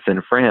business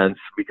in France,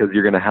 because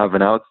you're going to have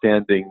an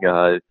outstanding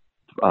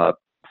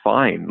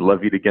fine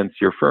levied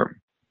against your firm.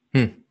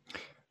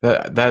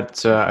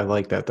 That's I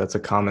like that. That's a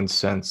common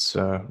sense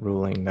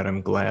ruling that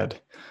I'm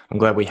glad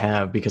we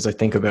have, because I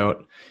think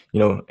about,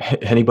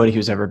 anybody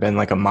who's ever been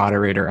like a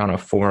moderator on a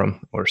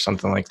forum or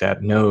something like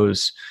that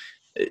knows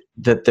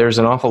that there's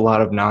an awful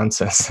lot of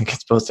nonsense that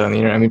gets posted on the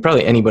internet. I mean,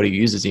 probably anybody who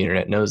uses the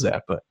internet knows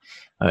that, but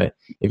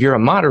if you're a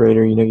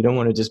moderator, you don't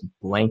want to just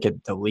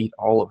blanket delete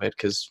all of it,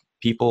 because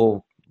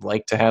people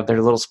like to have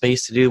their little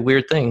space to do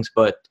weird things,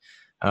 but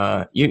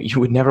you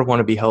would never want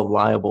to be held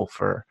liable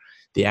for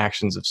the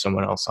actions of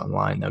someone else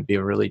online. That would be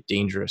a really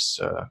dangerous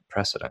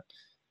precedent.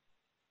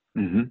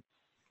 Mm-hmm.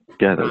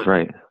 Yeah, that's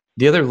right.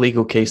 The other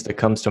legal case that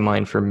comes to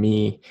mind for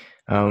me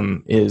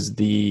is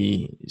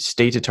the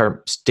State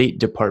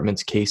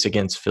Department's case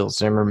against Phil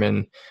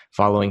Zimmermann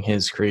following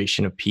his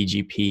creation of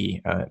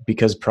PGP,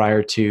 because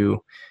prior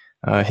to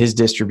his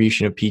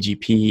distribution of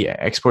PGP,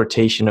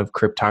 exportation of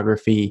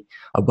cryptography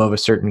above a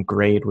certain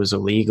grade was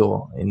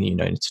illegal in the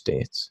United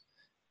States.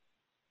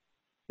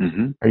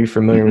 Mm-hmm. Are you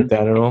familiar with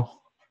that at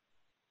all?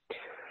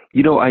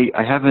 I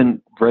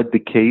haven't read the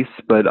case,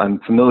 but I'm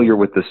familiar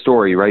with the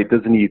story, right?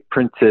 Doesn't he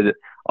print it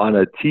on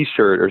a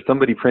T-shirt, or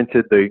somebody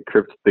printed the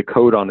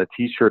code on a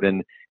T-shirt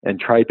and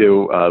tried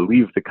to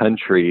leave the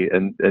country,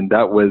 and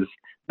that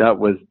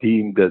was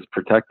deemed as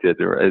protected?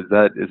 Or is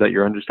that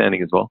your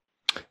understanding as well?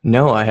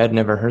 No, I had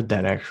never heard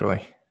that,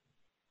 actually.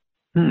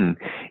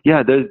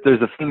 Yeah,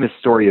 there's a famous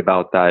story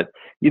about that.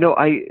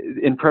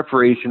 In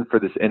preparation for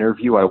this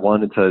interview, I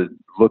wanted to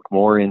look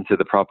more into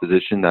the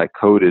proposition that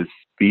code is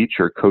speech,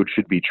 or code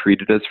should be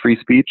treated as free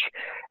speech.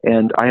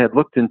 And I had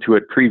looked into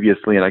it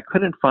previously, and I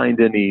couldn't find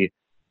any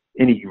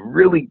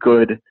really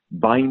good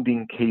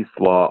binding case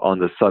law on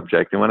the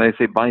subject. And when I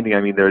say binding,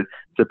 I mean there's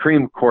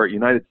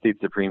United States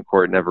Supreme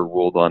Court never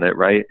ruled on it,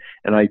 right?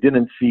 And I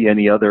didn't see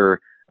any other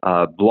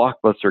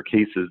blockbuster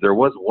cases. There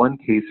was one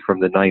case from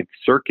the Ninth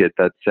Circuit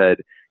that said,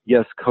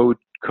 yes, code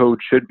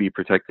should be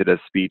protected as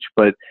speech,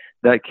 but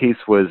that case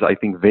was, I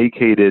think,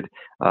 vacated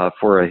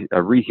for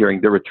a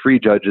rehearing. There were 3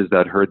 judges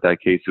that heard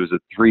that case. It was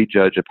a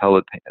 3-judge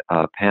appellate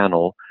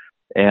panel,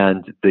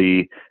 and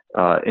the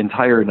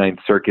entire Ninth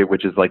Circuit,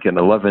 which is like an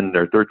 11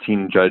 or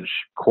 13 judge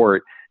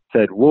court,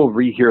 said, we'll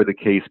rehear the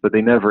case, but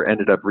they never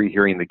ended up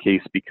rehearing the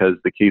case because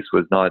the case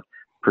was not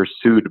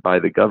pursued by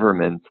the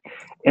government.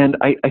 And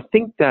I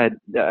think that,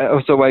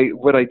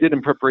 what I did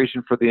in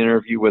preparation for the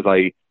interview was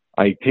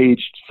I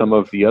paged some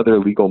of the other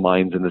legal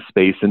minds in the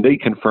space, and they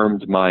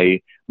confirmed my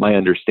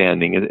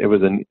understanding. It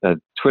was a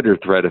Twitter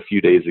thread a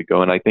few days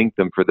ago, and I thanked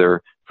them for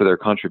their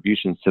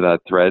contributions to that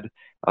thread.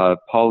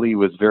 Pauly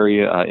was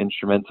very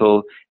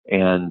instrumental,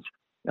 and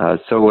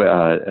so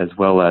as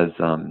well as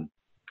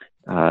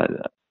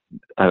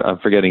I'm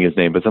forgetting his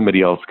name, but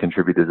somebody else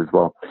contributed as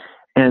well.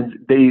 And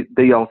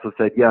they also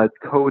said, yeah,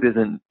 code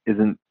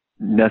isn't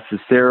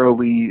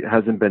necessarily,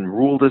 hasn't been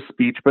ruled as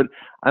speech, but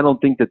I don't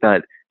think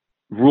that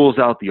rules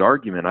out the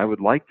argument. I would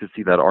like to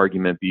see that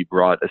argument be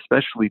brought,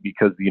 especially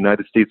because the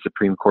United States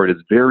Supreme Court is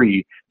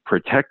very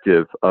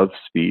protective of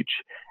speech,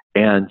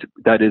 and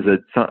that is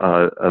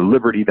a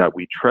liberty that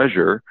we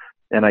treasure.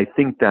 And I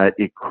think that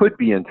it could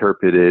be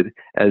interpreted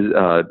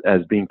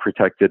as being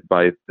protected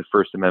by the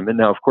First Amendment.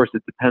 Now, of course,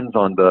 it depends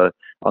on the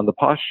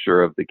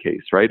posture of the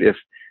case, right?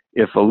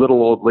 if a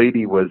little old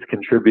lady was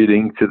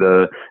contributing to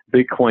the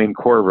Bitcoin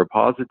core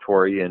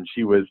repository and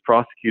she was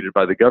prosecuted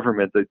by the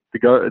government,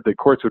 the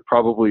courts would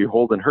probably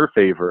hold in her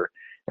favor.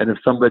 And if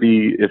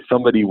somebody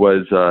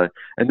was,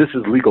 and this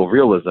is legal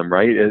realism,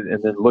 right?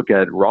 And then look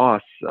at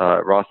Ross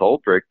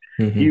Ulbricht.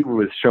 Mm-hmm. He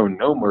was shown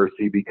no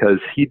mercy because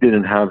he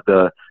didn't have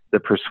the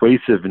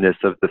persuasiveness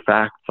of the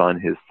facts on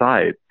his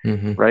side,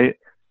 mm-hmm. right?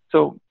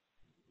 So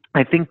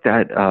I think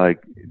that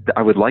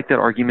I would like that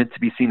argument to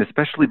be seen,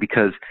 especially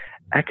because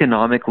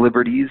economic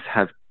liberties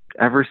have,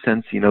 ever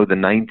since, the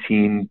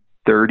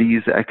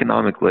 1930s,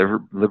 economic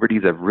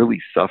liberties have really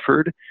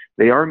suffered.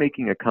 They are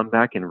making a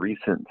comeback in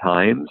recent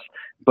times,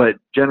 but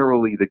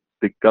generally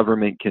the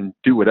government can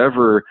do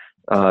whatever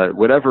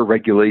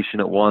regulation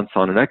it wants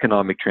on an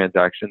economic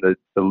transaction.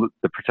 The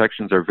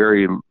protections are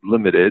very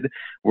limited,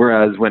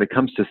 whereas when it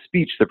comes to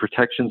speech, the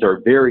protections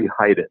are very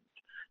heightened.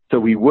 So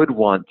we would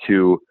want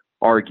to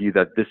argue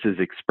that this is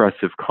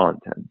expressive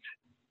content.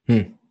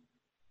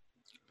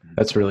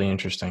 That's really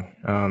interesting.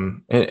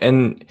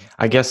 And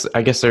I guess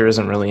there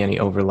isn't really any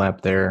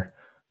overlap there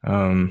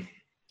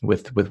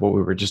with what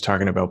we were just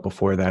talking about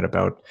before that,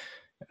 about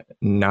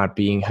not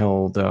being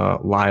held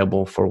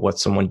liable for what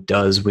someone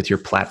does with your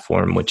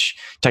platform, which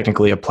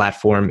technically a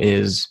platform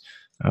is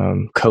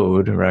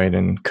code, right?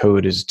 And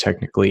code is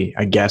technically,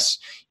 I guess,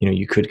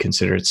 you could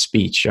consider it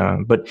speech,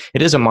 but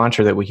it is a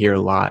mantra that we hear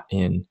a lot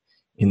in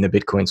the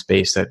Bitcoin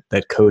space,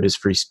 that code is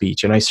free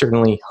speech. And I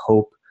certainly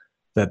hope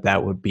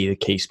that would be the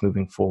case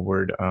moving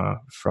forward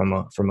from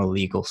a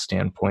legal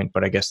standpoint,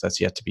 but I guess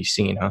that's yet to be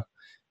seen, huh?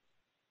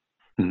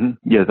 Mm-hmm.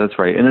 Yeah, that's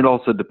right. And it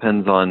also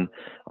depends on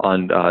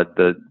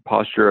the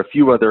posture. A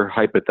few other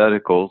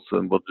hypotheticals,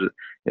 and we'll just,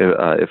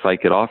 if I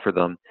could offer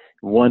them.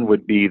 One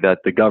would be that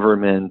the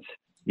government,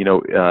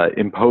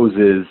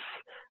 imposes,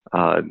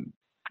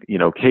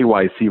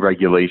 KYC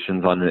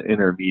regulations on an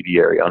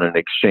intermediary, on an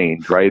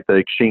exchange, right? The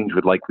exchange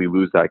would likely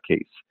lose that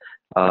case.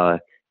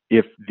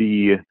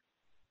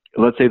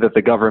 Let's say that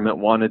the government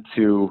wanted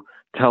to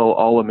tell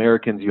all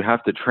Americans, you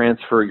have to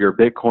transfer your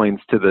Bitcoins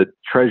to the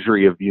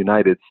Treasury of the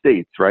United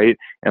States, right?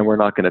 And we're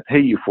not going to pay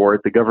you for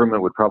it. The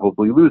government would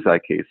probably lose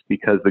that case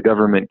because the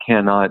government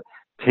cannot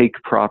take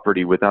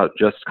property without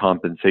just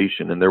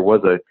compensation. And there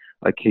was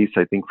a case,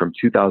 I think, from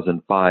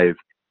 2005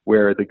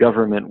 where the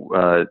government,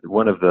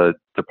 one of the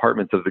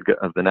departments of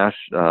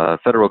the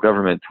federal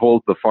government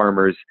told the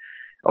farmers,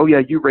 oh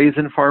yeah, you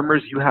raisin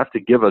farmers, you have to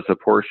give us a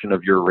portion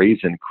of your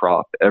raisin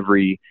crop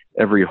every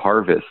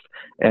harvest.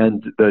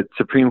 And the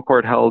Supreme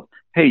Court held,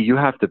 hey, you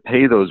have to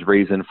pay those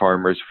raisin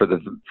farmers for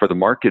the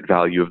market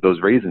value of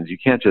those raisins. You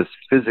can't just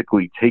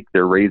physically take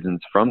their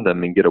raisins from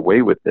them and get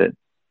away with it,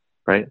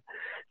 right?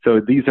 So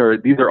these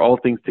are all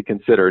things to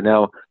consider.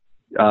 Now,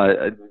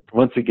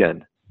 once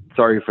again,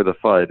 sorry for the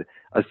FUD.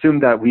 Assume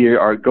that we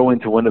are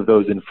going to one of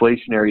those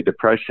inflationary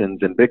depressions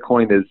and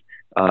Bitcoin is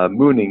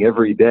mooning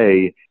every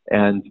day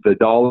and the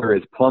dollar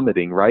is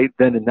plummeting, right?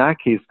 Then in that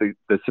case,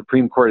 the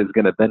Supreme Court is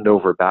going to bend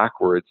over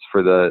backwards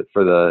for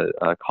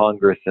the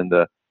Congress and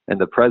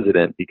the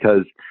president,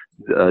 because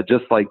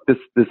just like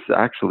this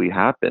actually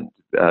happened.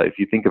 If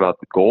you think about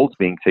the gold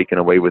being taken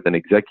away with an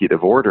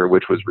executive order,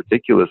 which was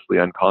ridiculously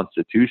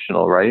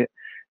unconstitutional, right?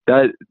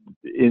 That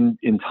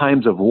in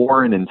times of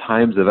war and in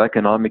times of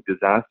economic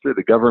disaster,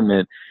 the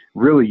government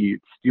really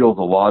steals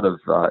a lot of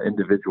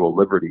individual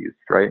liberties,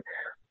 right?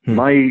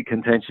 My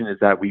contention is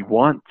that we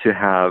want to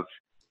have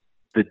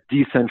the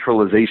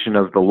decentralization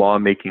of the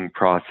lawmaking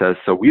process.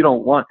 So we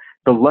don't want,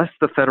 the less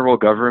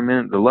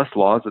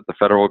laws that the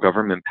federal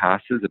government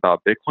passes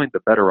about Bitcoin, the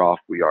better off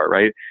we are,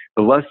 right?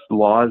 The less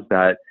laws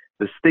that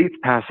the states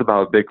pass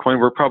about Bitcoin,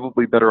 we're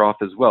probably better off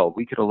as well.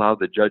 We could allow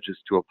the judges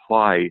to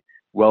apply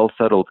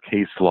well-settled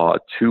case law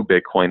to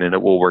Bitcoin, and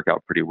it will work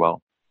out pretty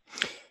well.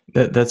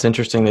 That's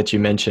interesting that you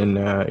mentioned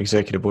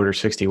Executive Order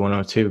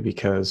 6102,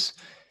 because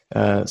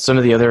some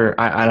of the other,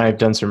 and I've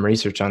done some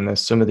research on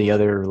this, some of the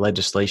other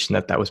legislation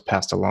that was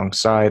passed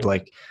alongside,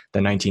 like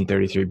the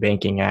 1933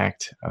 Banking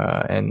Act,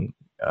 and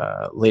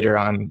later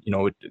on,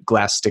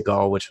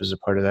 Glass-Steagall, which was a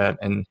part of that.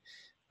 And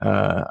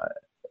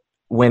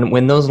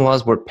when those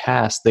laws were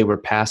passed, they were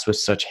passed with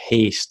such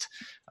haste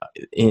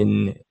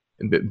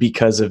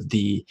because of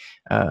the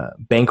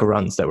bank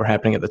runs that were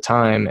happening at the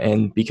time,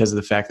 and because of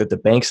the fact that the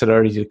banks had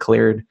already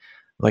declared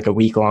like a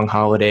week-long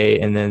holiday,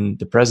 and then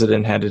the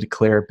president had to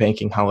declare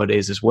banking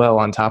holidays as well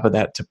on top of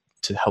that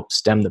to help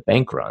stem the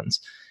bank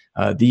runs.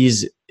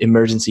 These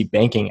emergency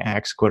banking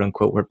acts, quote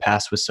unquote, were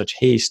passed with such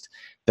haste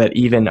that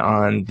even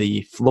on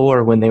the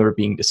floor when they were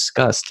being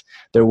discussed,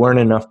 there weren't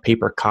enough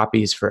paper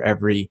copies for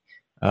every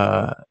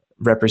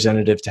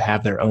representative to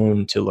have their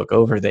own to look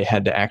over. They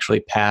had to actually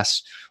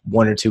pass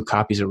one or two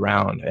copies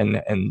around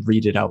and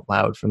read it out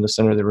loud from the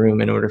center of the room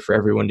in order for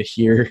everyone to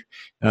hear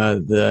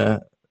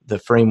the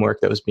framework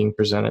that was being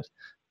presented.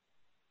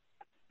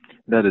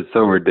 That is so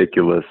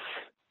ridiculous.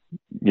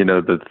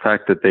 The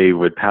fact that they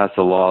would pass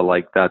a law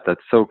like that, that's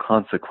so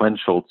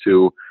consequential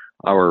to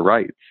our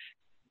rights.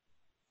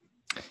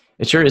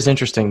 It sure is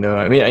interesting, though.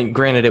 I mean,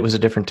 granted, it was a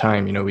different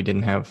time. We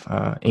didn't have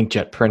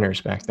inkjet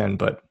printers back then,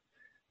 but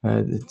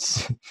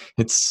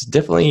It's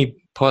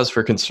definitely pause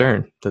for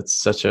concern. That's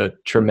such a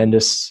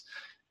tremendous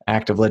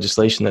act of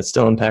legislation that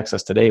still impacts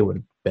us today would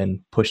have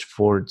been pushed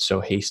forward so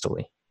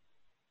hastily.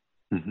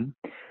 Mm-hmm.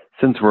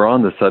 Since we're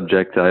on the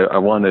subject, I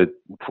want to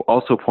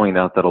also point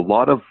out that a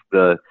lot of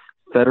the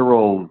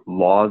federal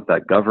laws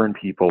that govern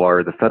people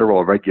are the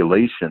federal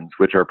regulations,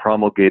 which are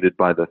promulgated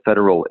by the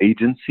federal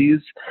agencies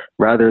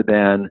rather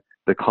than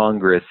the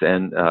Congress.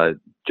 And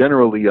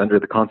generally, under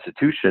the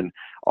Constitution,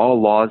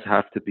 all laws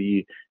have to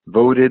be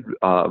voted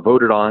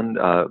on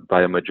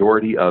by a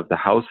majority of the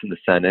House and the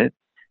Senate,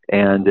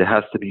 and it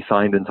has to be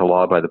signed into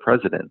law by the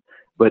president.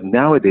 But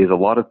nowadays, a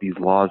lot of these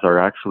laws are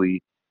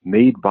actually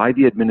made by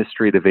the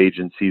administrative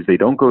agencies. They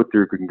don't go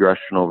through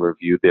congressional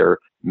review. They're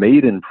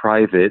made in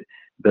private.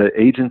 The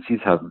agencies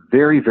have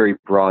very, very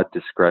broad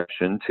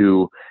discretion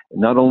to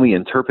not only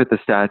interpret the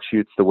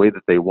statutes the way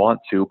that they want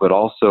to, but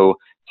also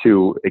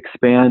to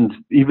expand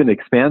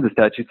the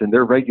statutes, and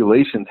their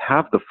regulations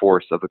have the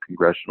force of a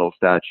congressional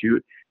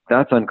statute.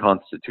 That's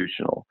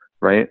unconstitutional,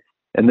 right?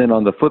 And then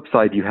on the flip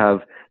side, you have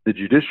the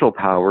judicial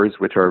powers,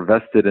 which are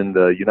vested in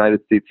the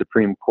United States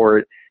Supreme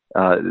Court,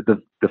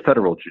 the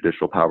federal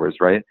judicial powers,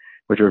 right,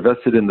 which are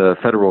vested in the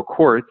federal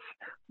courts.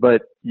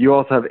 But you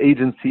also have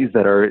agencies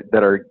that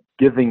are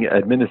giving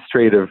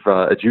administrative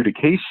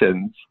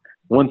adjudications.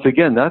 Once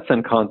again, that's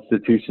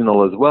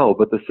unconstitutional as well.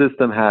 But the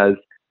system has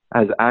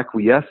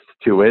acquiesced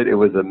to it. It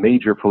was a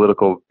major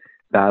political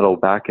battle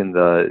back in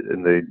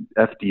the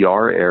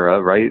FDR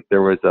era, right?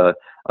 There was a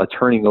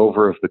turning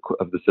over of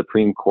the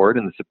Supreme Court,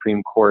 and the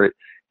Supreme Court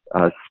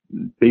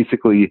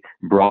basically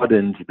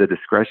broadened the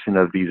discretion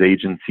of these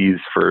agencies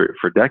for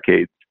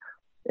decades.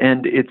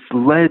 And it's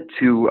led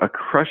to a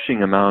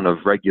crushing amount of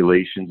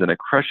regulations and a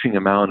crushing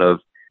amount of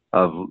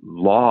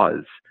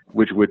laws,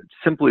 which would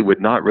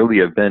not really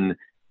have been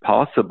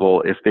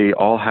possible if they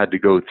all had to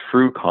go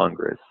through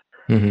Congress.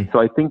 Mm-hmm. So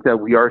I think that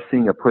we are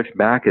seeing a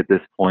pushback at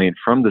this point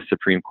from the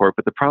Supreme Court,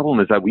 but the problem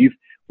is that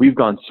we've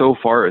gone so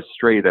far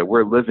astray that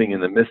we're living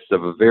in the midst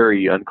of a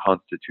very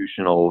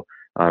unconstitutional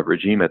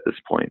regime at this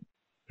point.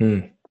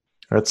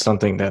 That's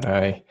something that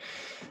I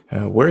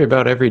worry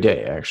about every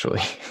day,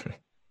 actually.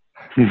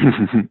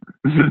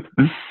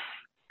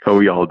 Oh,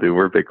 we all do.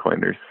 We're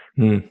Bitcoiners.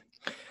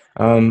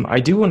 I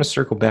do want to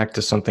circle back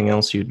to something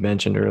else you'd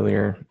mentioned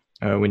earlier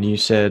when you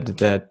said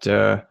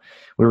that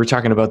we were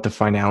talking about the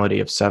finality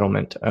of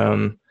settlement.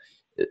 And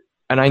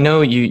I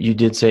know you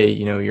did say,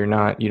 you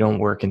don't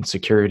work in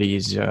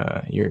securities.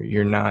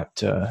 You're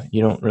not,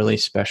 you don't really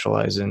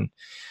specialize in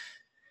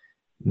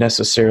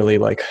necessarily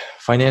like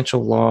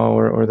financial law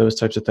or those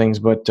types of things.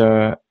 But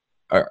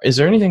is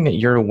there anything that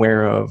you're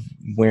aware of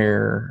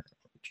where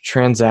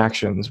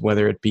transactions,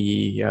 whether it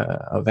be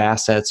of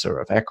assets or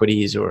of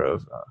equities or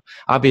of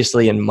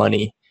obviously in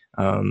money,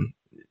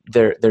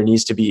 there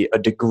needs to be a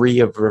degree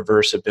of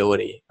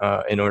reversibility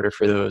in order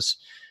for those,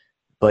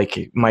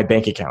 like my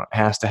bank account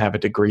has to have a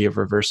degree of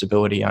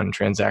reversibility on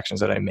transactions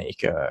that I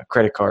make,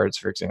 credit cards,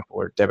 for example,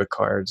 or debit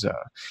cards.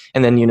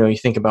 And then, you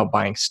think about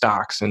buying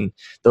stocks, and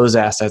those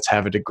assets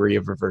have a degree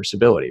of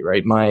reversibility,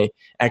 right? My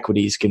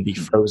equities can be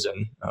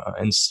frozen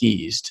and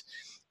seized.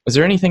 Is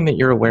there anything that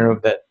you're aware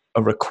of that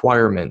a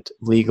requirement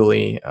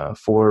legally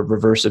for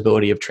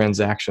reversibility of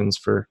transactions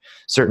for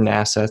certain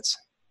assets?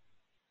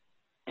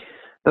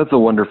 That's a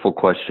wonderful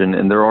question,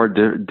 and there are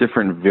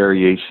different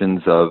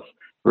variations of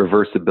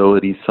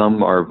reversibility.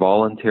 Some are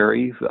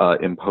voluntary,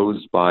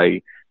 imposed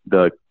by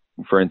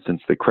for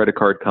instance, the credit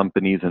card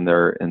companies and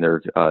their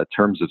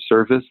terms of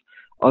service.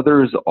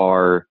 Others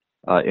are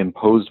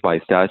imposed by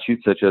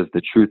statutes, such as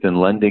the Truth in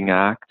Lending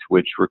Act,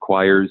 which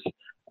requires,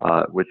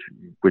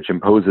 which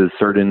imposes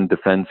certain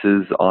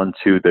defenses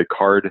onto the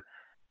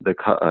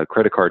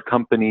credit card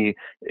company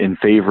in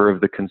favor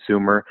of the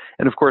consumer.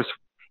 And of course,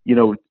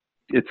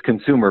 it's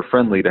consumer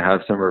friendly to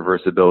have some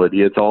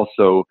reversibility. It's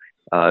also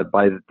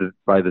by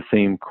the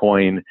same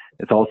coin,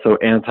 it's also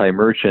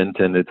anti-merchant,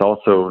 and it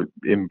also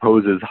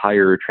imposes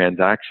higher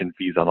transaction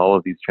fees on all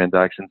of these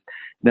transactions.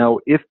 Now,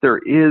 if there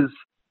is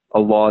a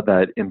law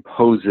that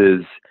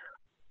imposes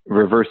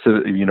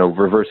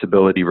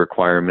reversibility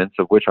requirements,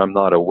 of which I'm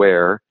not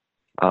aware,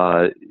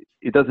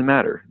 it doesn't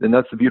matter. And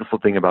that's the beautiful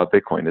thing about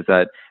Bitcoin, is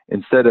that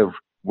instead of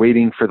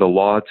waiting for the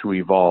law to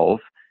evolve,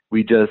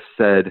 we just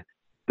said,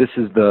 this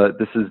is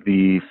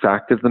the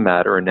fact of the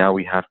matter, and now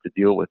we have to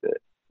deal with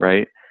it,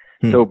 right?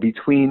 So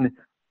between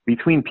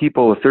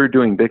people, if they're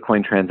doing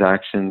Bitcoin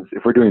transactions,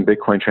 if we're doing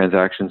Bitcoin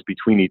transactions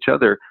between each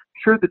other,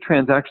 sure, the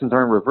transactions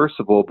aren't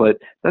reversible, but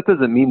that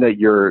doesn't mean that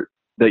you're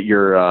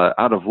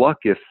out of luck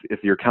if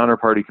your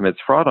counterparty commits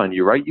fraud on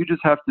you, right? You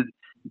just have to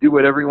do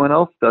what everyone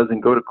else does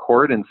and go to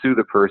court and sue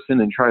the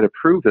person and try to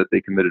prove that they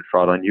committed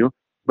fraud on you.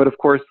 But of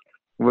course,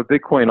 what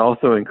Bitcoin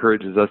also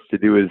encourages us to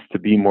do is to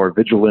be more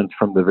vigilant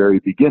from the very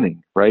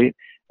beginning, right?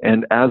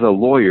 And as a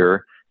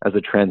lawyer, as a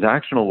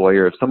transactional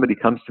lawyer, if somebody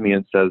comes to me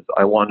and says,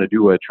 I want to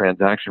do a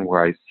transaction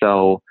where I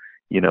sell,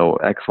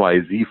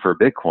 XYZ for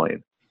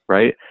Bitcoin,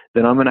 right?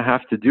 Then I'm going to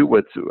have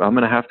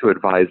to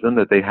advise them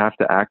that they have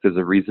to act as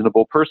a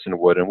reasonable person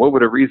would. And what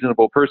would a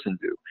reasonable person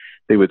do?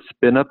 They would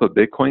spin up a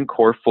Bitcoin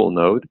Core full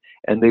node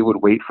and they would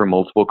wait for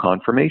multiple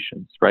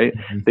confirmations, right?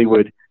 Mm-hmm. They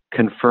would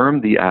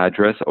confirm the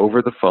address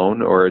over the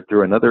phone or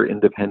through another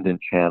independent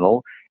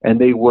channel, and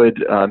they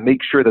would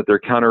make sure that their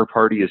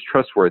counterparty is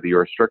trustworthy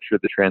or structure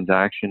the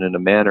transaction in a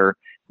manner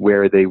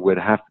where it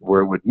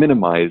would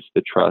minimize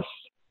the trust.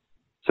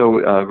 So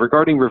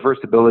regarding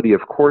reversibility,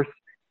 of course,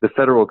 the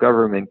federal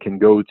government can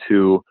go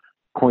to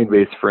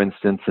Coinbase, for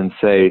instance, and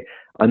say,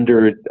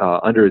 under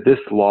this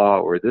law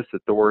or this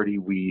authority,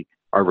 we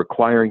are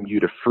requiring you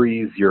to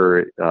freeze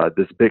your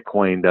this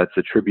Bitcoin that's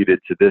attributed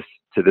to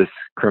this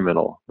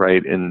criminal,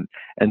 right? And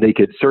they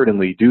could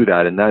certainly do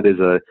that, and that is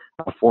a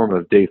form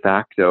of de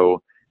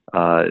facto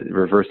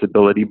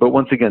reversibility. But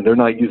once again, they're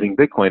not using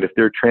Bitcoin. If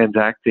they're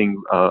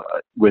transacting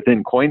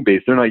within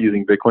Coinbase, they're not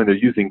using Bitcoin. They're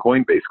using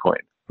Coinbase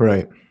coin.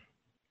 Right.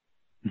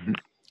 Mm-hmm.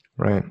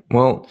 Right.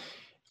 Well,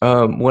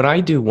 what I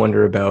do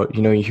wonder about,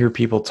 you hear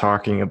people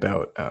talking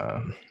about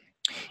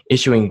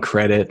issuing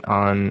credit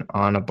on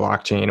a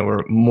blockchain,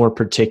 or more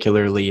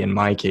particularly in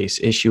my case,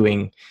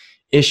 issuing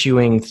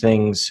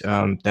things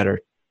that are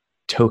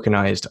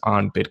tokenized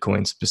on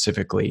Bitcoin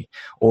specifically,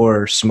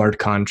 or smart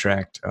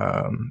contract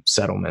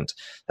settlement,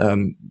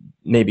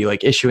 maybe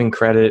like issuing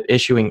credit,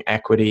 issuing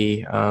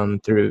equity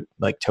through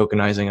like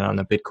tokenizing it on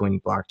the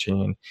Bitcoin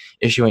blockchain,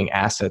 issuing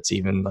assets,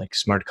 even like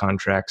smart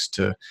contracts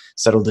to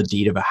settle the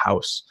deed of a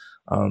house.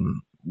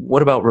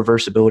 What about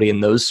reversibility in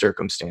those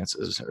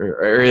circumstances?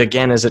 Or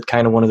again, is it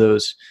kind of one of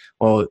those,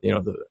 well,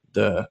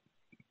 the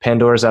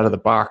Pandora's out of the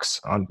box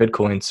on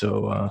Bitcoin,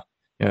 so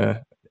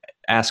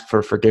ask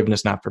for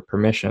forgiveness, not for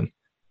permission?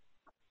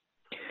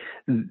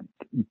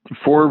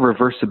 For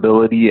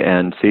reversibility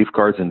and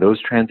safeguards in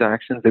those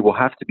transactions, they will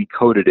have to be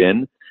coded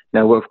in.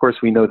 Now, of course,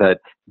 we know that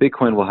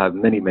Bitcoin will have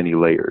many, many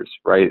layers,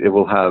 right? It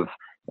will have,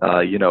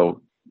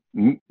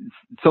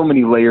 so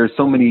many layers,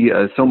 so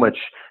much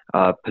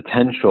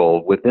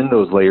potential within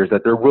those layers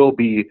that there will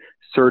be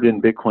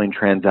certain Bitcoin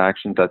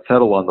transactions that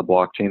settle on the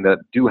blockchain that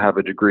do have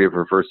a degree of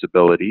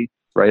reversibility,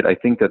 right? I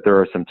think that there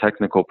are some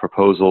technical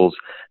proposals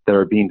that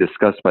are being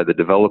discussed by the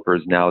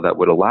developers now that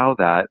would allow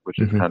that, which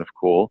is kind of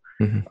cool.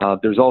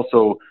 There's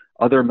also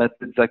other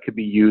methods that could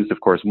be used, of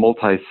course,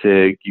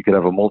 multi-sig. You could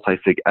have a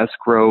multi-sig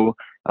escrow.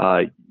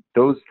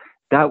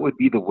 That would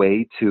be the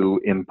way to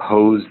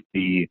impose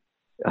the,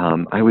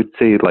 I would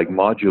say, like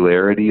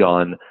modularity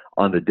on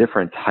the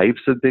different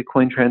types of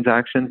Bitcoin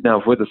transactions.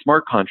 Now, for the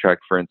smart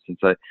contract, for instance,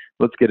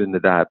 let's get into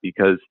that,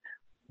 because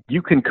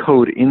you can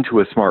code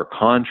into a smart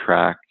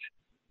contract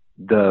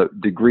the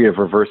degree of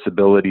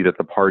reversibility that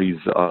the parties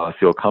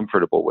feel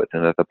comfortable with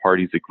and that the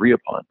parties agree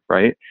upon,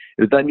 right?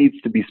 That needs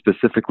to be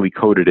specifically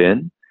coded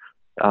in.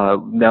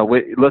 Now,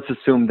 let's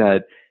assume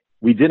that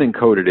we didn't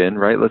code it in,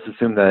 right? Let's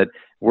assume that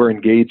we're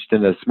engaged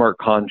in a smart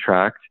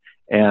contract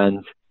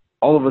and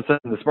all of a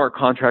sudden the smart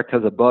contract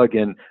has a bug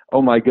and,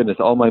 oh my goodness,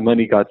 all my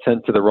money got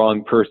sent to the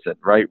wrong person,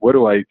 right? What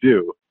do I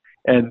do?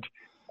 And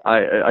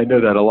I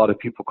know that a lot of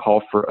people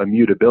call for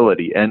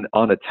immutability. And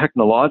on a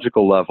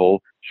technological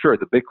level, sure,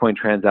 the Bitcoin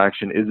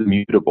transaction is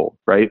immutable,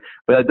 right?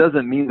 But that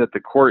doesn't mean that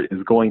the court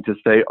is going to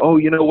say, oh,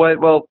 you know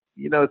what? Well,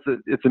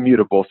 it's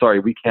immutable.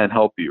 Sorry, we can't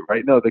help you,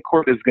 right? No, the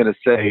court is going to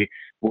say,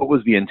 what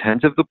was the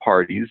intent of the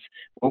parties?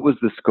 What was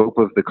the scope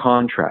of the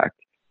contract?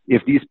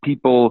 If these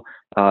people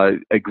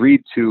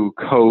agreed to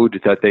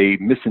code that they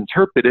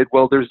misinterpreted,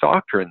 well, there's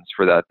doctrines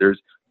for that. There's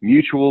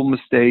mutual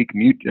mistake,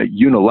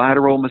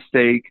 unilateral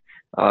mistake.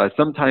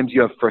 Sometimes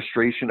you have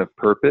frustration of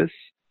purpose,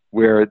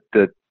 where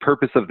the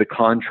purpose of the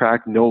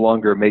contract no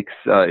longer makes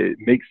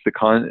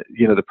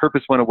the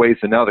purpose went away,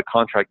 so now the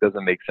contract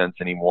doesn't make sense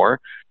anymore.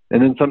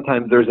 And then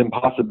sometimes there's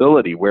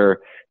impossibility, where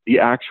the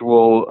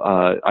actual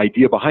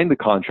idea behind the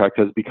contract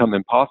has become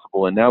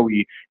impossible, and now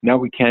we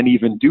can't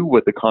even do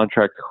what the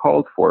contract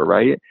called for,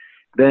 right?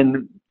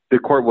 Then the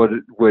court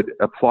would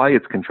apply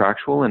its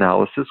contractual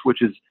analysis,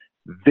 which is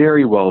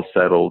very well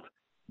settled,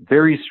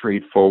 very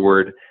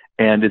straightforward,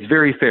 and it's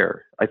very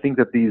fair. I think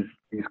that these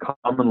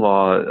common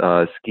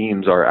law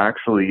schemes are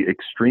actually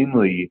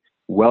extremely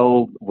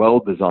well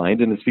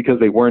designed, and it's because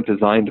they weren't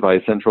designed by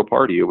a central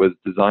party. It was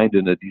designed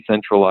in a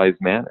decentralized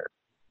manner.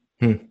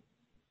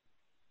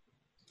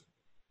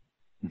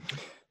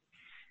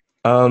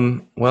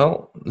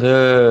 Well,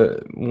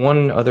 the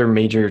one other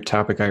major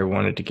topic I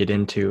wanted to get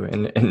into,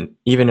 and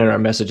even in our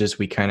messages,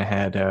 we kind of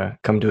had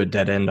come to a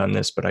dead end on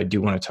this, but I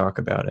do want to talk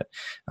about it.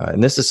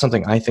 And this is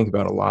something I think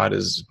about a lot,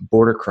 is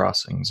border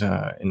crossings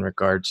in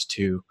regards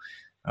to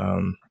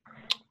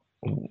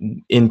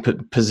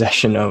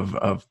possession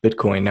of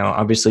Bitcoin. Now,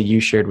 obviously, you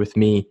shared with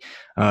me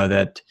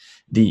that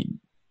the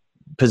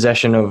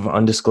possession of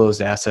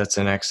undisclosed assets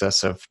in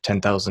excess of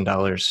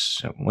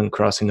 $10,000 when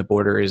crossing the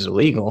border is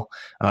illegal,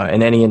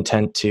 and any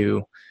intent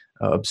to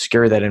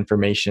obscure that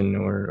information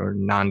or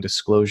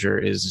non-disclosure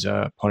is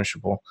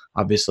punishable,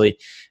 obviously.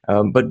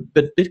 But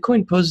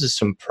Bitcoin poses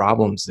some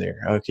problems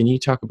there. Can you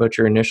talk about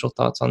your initial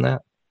thoughts on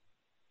that?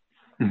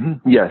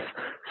 Yes.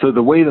 So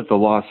the way that the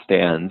law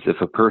stands,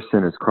 if a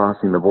person is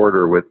crossing the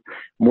border with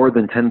more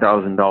than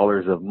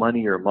 $10,000 of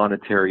money or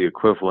monetary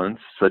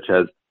equivalents, such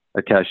as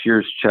a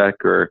cashier's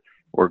check or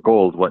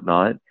gold,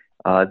 whatnot,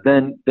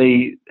 then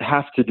they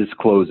have to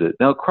disclose it.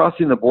 Now,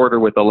 crossing the border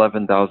with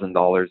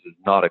 $11,000 is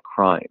not a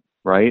crime,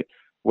 right?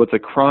 What's a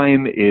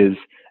crime is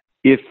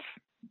if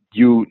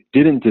you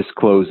didn't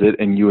disclose it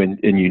and you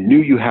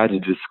knew you had to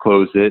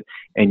disclose it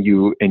and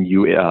you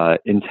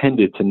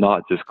intended to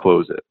not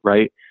disclose it,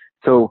 right?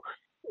 So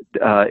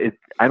I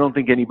don't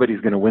think anybody's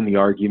going to win the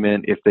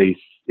argument if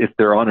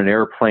they're on an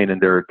airplane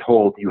and they're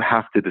told you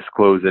have to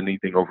disclose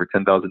anything over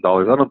 $10,000.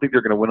 I don't think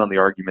they're going to win on the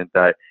argument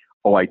that,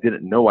 oh, I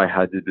didn't know I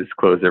had to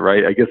disclose it,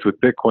 right? I guess with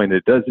Bitcoin,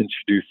 it does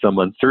introduce some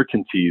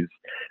uncertainties,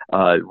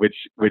 which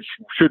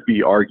should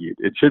be argued.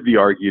 It should be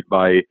argued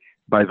by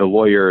the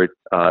lawyer,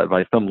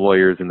 by some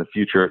lawyers in the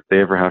future if they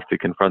ever have to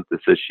confront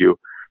this issue.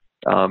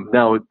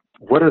 Now,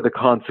 what are the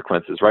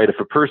consequences, right? If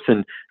a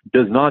person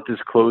does not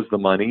disclose the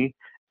money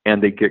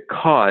and they get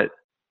caught,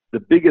 the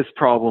biggest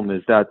problem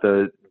is that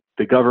the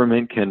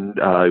government can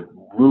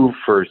move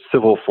for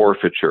civil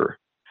forfeiture,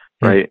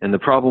 right? And the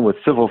problem with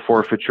civil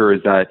forfeiture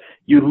is that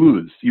you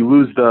lose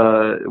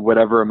the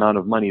whatever amount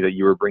of money that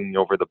you were bringing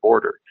over the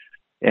border.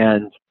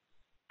 And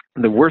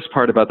the worst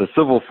part about the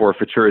civil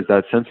forfeiture is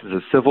that since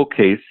it's a civil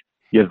case,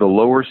 you have the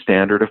lower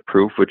standard of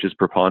proof, which is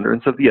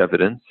preponderance of the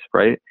evidence,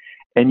 right?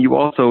 And you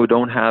also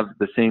don't have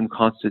the same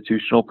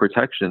constitutional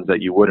protections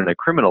that you would in a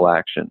criminal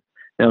action.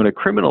 Now, in a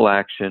criminal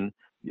action,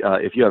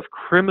 if you have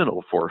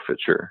criminal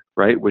forfeiture,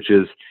 right,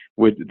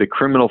 the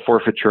criminal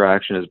forfeiture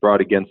action is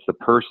brought against the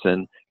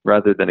person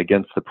rather than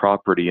against the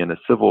property in a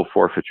civil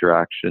forfeiture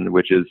action,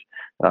 which is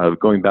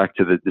going back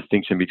to the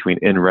distinction between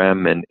in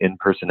rem and in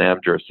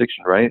personam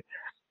jurisdiction, right?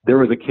 There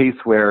was a case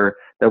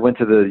that went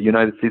to the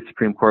United States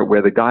Supreme Court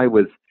where the guy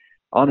was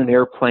on an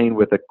airplane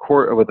with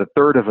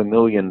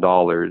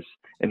 $250,000,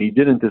 and he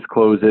didn't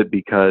disclose it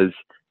because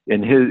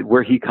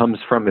where he comes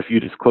from, if you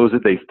disclose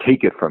it, they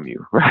take it from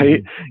you,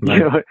 right?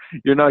 Right.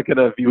 You're not going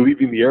to be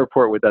leaving the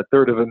airport with that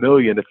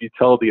 $250,000 if you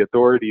tell the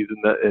authorities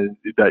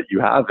that you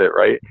have it,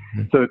 right?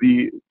 So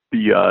he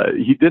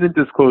didn't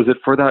disclose it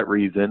for that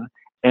reason,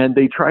 and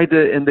they tried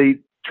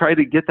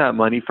to get that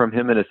money from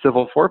him in a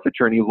civil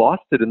forfeiture, and he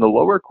lost it in the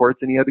lower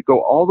courts, and he had to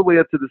go all the way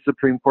up to the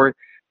Supreme Court,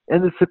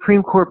 and the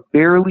Supreme Court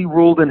barely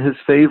ruled in his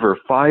favor,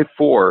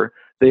 5-4.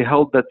 They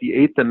held that the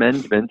Eighth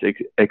Amendment,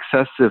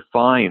 excessive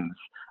fines,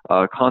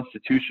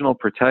 constitutional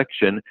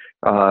protection,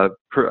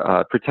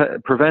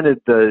 prevented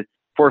the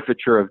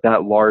forfeiture of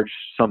that large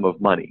sum of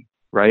money,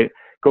 right?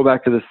 Go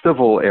back to the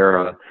civil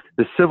era.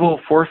 The civil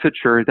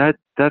forfeiture,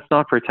 that's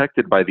not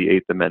protected by the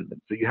Eighth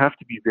Amendment. So you have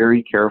to be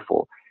very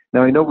careful.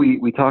 Now, I know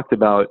we talked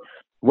about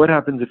what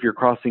happens if you're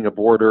crossing a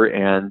border,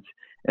 and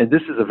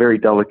this is a very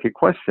delicate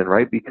question,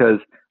 right? Because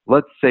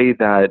let's say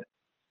that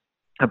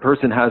a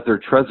person has their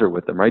Trezor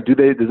with them, right?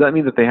 Does that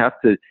mean that they have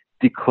to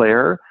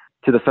declare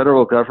to the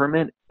federal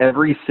government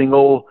every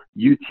single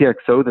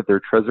UTXO that their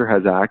Trezor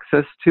has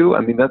access to?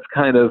 I mean, that's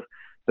kind of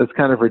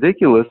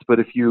ridiculous. But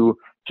if you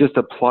just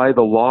apply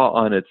the law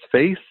on its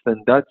face,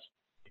 then that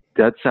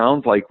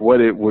sounds like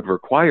what it would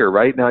require,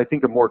 right? Now, I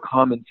think a more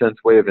common sense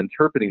way of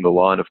interpreting the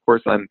law, and of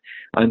course I'm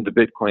the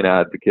Bitcoin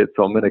advocate,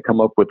 so I'm going to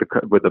come up with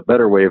a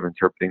better way of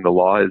interpreting the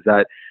law, is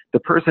that the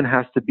person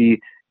has to be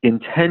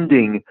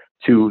intending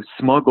to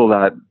smuggle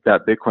that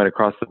Bitcoin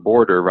across the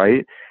border,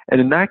 right?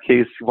 And in that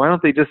case, why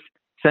don't they just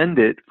send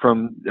it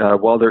from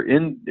while they're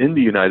in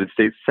the United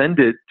States, send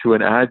it to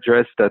an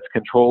address that's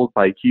controlled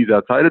by keys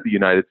outside of the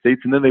United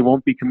States, and then they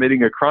won't be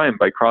committing a crime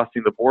by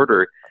crossing the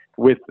border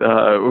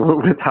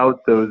without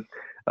the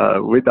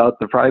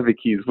private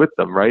keys with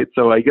them, right?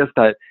 So I guess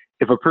that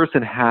if a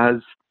person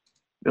has,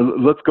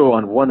 let's go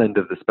on one end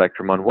of the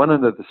spectrum. On one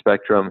end of the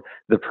spectrum,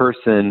 the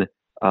person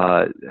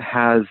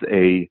has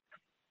a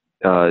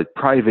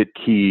private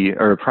key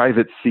or a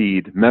private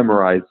seed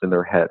memorized in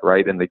their head,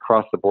 right? And they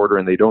cross the border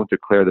and they don't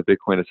declare the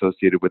Bitcoin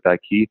associated with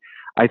that key.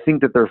 I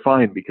think that they're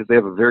fine because they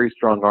have a very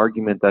strong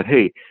argument that,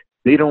 hey,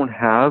 they don't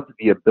have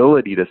the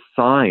ability to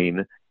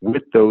sign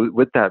with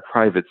that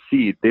private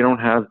seed. They don't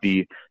have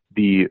the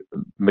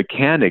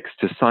mechanics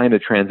to sign a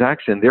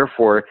transaction.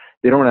 Therefore,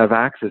 they don't have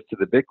access to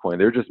the Bitcoin.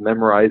 They're just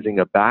memorizing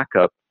a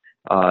backup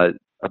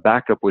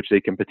which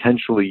they can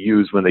potentially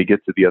use when they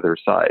get to the other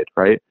side,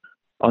 right?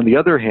 On the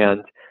other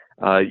hand,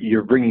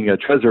 you're bringing a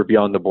Trezor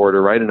beyond the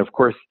border, right? And of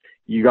course,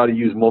 you got to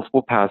use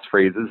multiple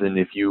passphrases. And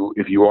if you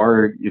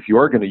are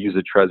going to use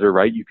a Trezor,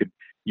 right,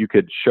 you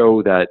could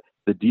show that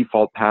the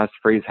default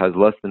passphrase has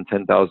less than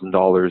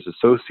 $10,000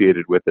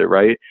 associated with it,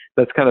 right?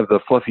 That's kind of the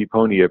fluffy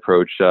pony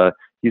approach.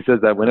 He says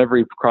that whenever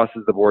he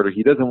crosses the border,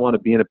 he doesn't want to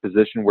be in a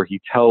position where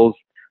he tells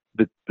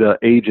the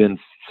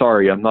agents,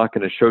 sorry, I'm not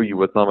going to show you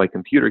what's on my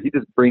computer. He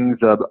just brings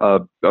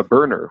a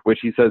burner, which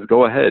he says,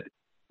 go ahead.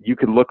 You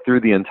can look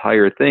through the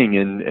entire thing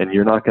and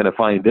you're not going to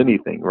find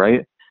anything,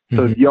 right?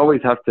 So you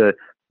always have to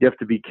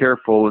be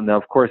careful. And now,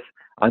 of course,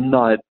 I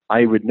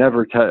would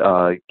never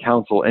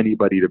counsel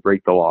anybody to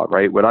break the law,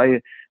 right? What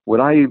what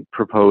I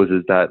propose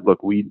is that,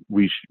 look, we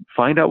should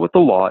find out what the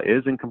law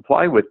is and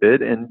comply with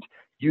it, and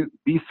you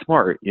be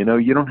smart. You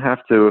don't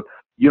have to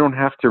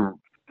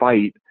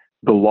fight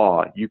the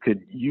law. You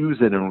could use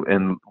it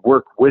and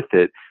work with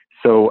it.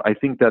 So I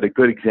think that a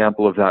good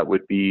example of that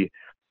would be,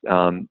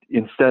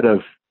 instead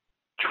of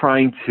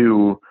trying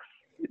to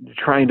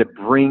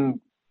bring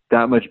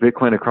that much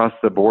Bitcoin across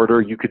the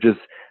border, you could just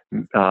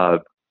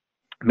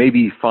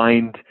maybe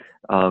find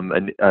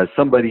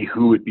somebody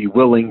who would be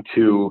willing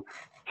to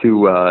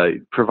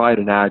provide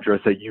an address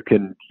that you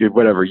can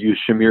use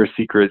Shamir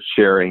secret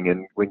sharing,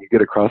 and when you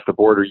get across the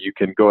border, you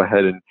can go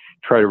ahead and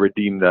try to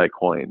redeem that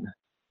coin.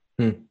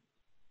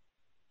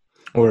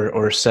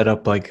 Or set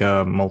up like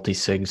a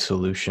multi-sig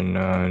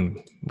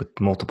solution with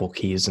multiple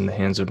keys in the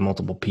hands of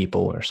multiple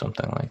people or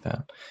something like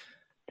that.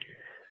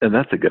 And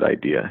that's a good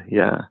idea.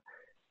 Yeah.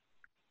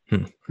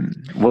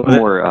 One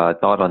more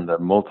thought on the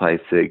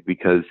multi-sig,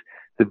 because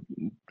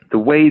the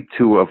way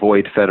to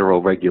avoid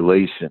federal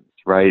regulations,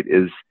 right,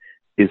 is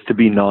to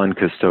be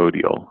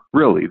non-custodial.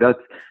 Really,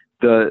 that's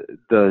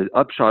the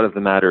upshot of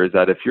the matter, is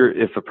that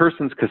if a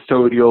person's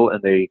custodial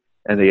and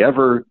they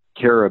ever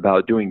care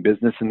about doing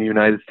business in the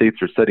United States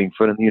or setting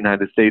foot in the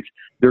United States,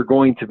 they're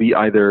going to be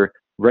either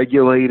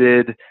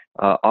regulated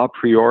a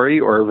priori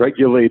or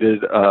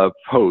regulated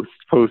post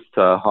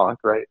hoc,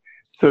 right?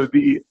 So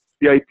the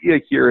idea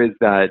here is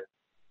that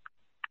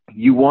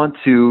you want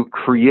to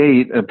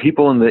create,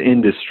 people in the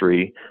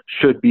industry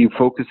should be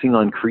focusing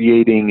on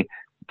creating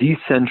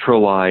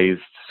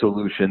decentralized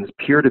solutions,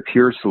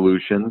 peer-to-peer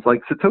solutions,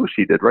 like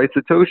Satoshi did, right?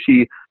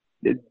 Satoshi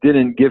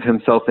didn't give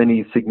himself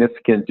any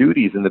significant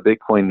duties in the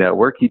Bitcoin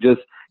network. He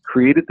just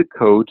created the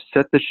code,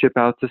 set the ship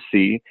out to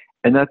sea,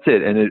 and that's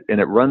it. And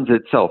it runs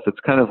itself. It's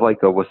kind of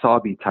like a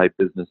Wasabi type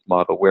business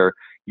model, where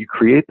you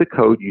create the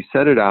code, you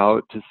set it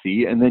out to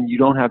sea, and then you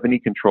don't have any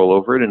control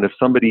over it. And if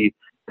somebody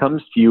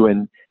comes to you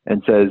and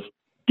says,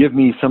 give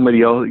me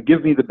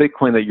the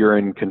Bitcoin that you're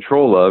in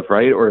control of,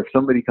 right? Or if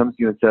somebody comes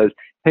to you and says,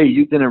 hey,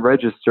 you didn't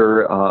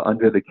register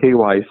under the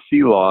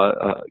KYC law,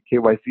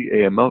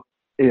 KYC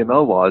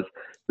AML laws,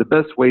 the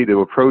best way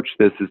to approach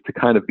this is to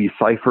kind of be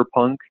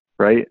cypherpunk,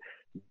 right?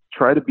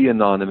 Try to be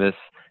anonymous,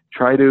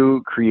 try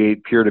to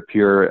create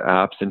peer-to-peer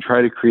apps, and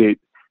try to create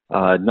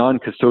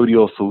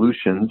non-custodial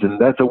solutions, and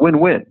that's a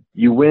win-win.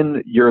 You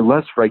win, you're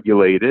less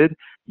regulated,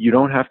 you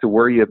don't have to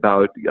worry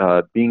about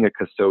being a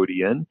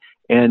custodian,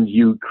 and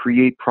you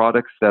create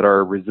products that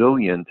are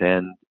resilient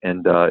and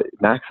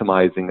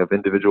maximizing of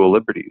individual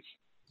liberties.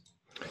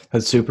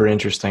 That's super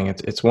interesting.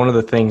 It's one of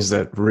the things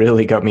that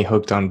really got me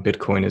hooked on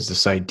Bitcoin, is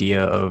this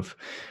idea of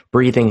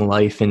breathing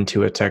life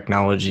into a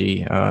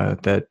technology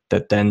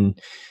that then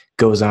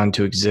goes on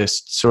to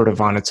exist sort of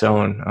on its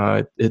own.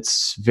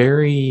 It's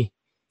very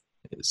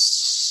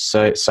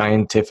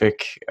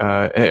scientific,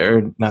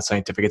 or not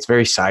scientific. It's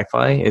very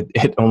sci-fi.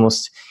 It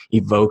almost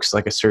evokes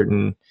like a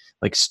certain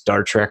like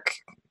Star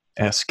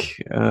Trek-esque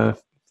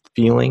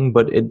feeling,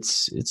 but it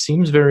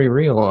seems very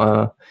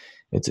real.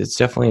 It's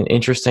definitely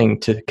interesting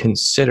to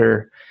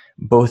consider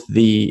both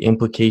the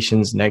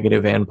implications,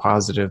 negative and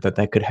positive,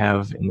 that could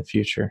have in the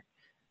future.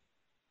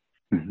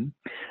 Mm-hmm.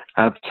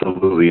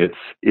 Absolutely.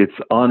 It's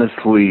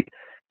honestly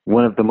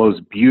one of the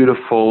most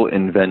beautiful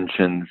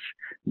inventions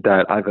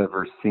that I've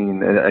ever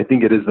seen. And I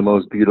think it is the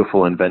most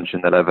beautiful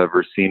invention that I've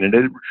ever seen. And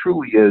it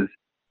truly is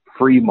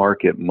free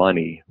market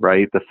money,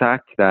 right? The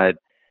fact that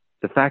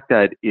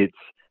it's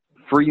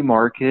free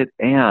market,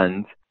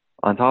 and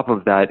on top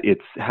of that, it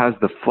has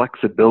the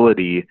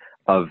flexibility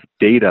of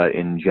data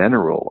in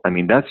general. I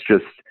mean, that's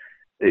just,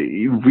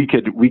 we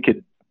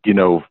could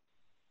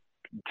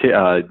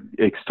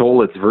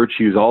extol its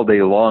virtues all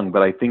day long,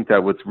 but I think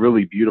that what's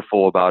really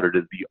beautiful about it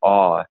is the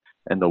awe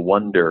and the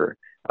wonder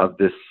of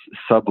this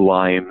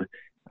sublime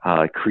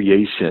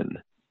creation,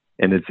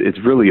 and it's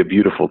really a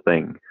beautiful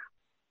thing.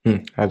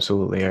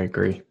 Absolutely, I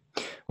agree.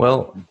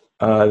 Well,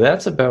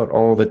 that's about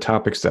all the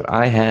topics that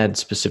I had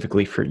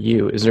specifically for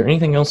you. Is there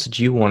anything else that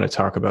you want to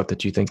talk about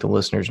that you think the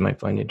listeners might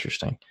find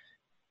interesting?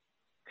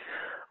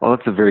 Well,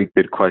 that's a very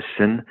good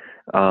question.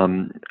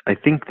 I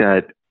think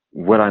that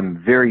what I'm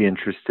very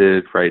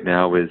interested right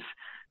now is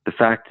the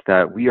fact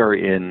that we are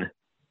in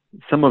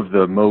some of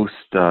the most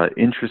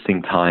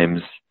interesting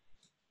times,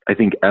 I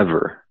think,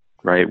 ever,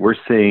 right? We're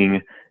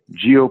seeing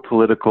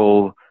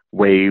geopolitical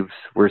waves.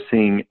 We're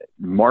seeing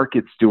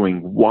markets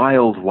doing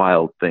wild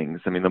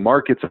things. I mean, the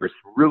markets are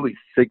really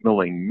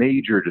signaling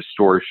major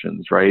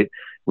distortions, right?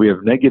 We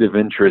have negative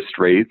interest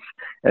rates.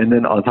 And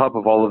then on top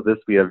of all of this,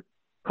 we have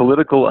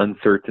political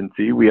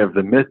uncertainty. We have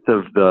the myth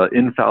of the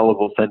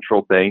infallible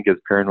central bank, as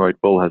Paranoid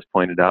Bull has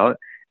pointed out.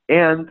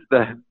 And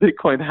the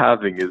Bitcoin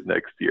halving is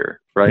next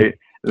year, right?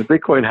 The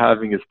Bitcoin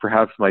halving is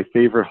perhaps my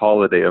favorite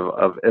holiday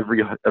of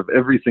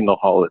every single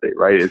holiday,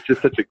 right? It's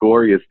just such a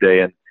glorious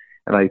day. And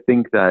I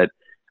think that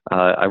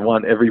I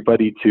want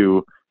everybody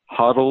to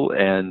hodl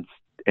and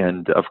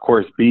of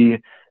course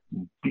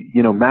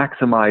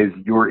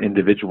maximize your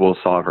individual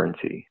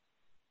sovereignty.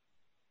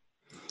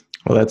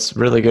 Well, that's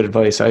really good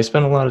advice. I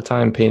spend a lot of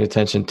time paying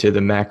attention to the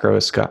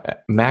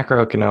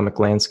macroeconomic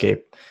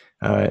landscape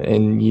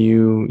And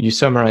you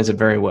summarize it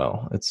very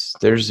well.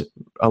 There's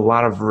a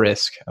lot of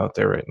risk out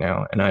there right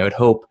now, and I would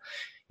hope,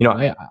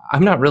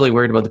 I'm not really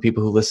worried about the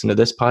people who listen to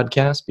this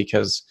podcast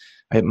because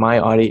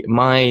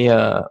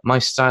my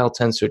style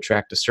tends to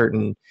attract a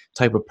certain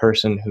type of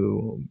person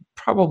who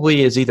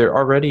probably is either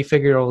already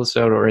figured all this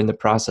out or in the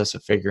process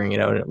of figuring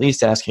it out, and at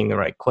least asking the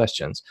right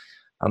questions.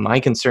 I'm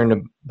concerned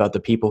about the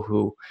people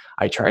who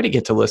I try to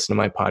get to listen to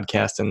my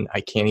podcast and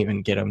I can't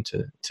even get them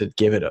to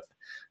give it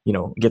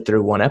get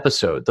through one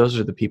episode. Those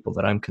are the people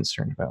that I'm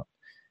concerned about.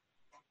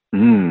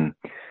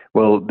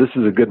 Well, this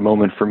is a good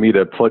moment for me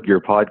to plug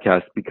your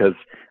podcast because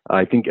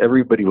I think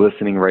everybody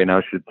listening right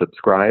now should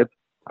subscribe.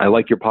 I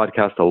like your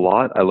podcast a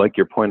lot. I like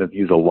your point of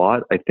views a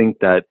lot. I think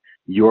that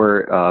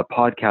your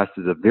podcast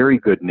is a very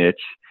good niche.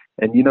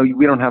 And,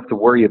 we don't have to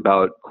worry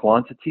about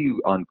quantity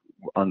on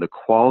the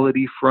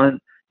quality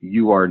front.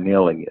 You are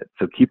nailing it.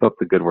 So keep up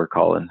the good work,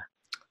 Colin.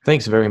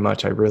 Thanks very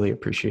much. I really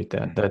appreciate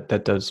that.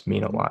 That does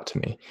mean a lot to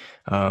me.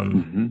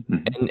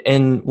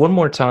 And one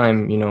more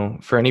time,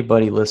 for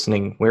anybody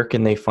listening, where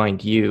can they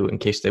find you in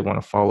case they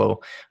want to follow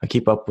and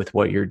keep up with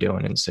what you're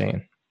doing and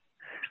saying?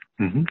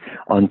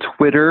 On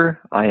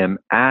Twitter, I am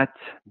at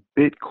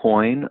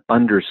Bitcoin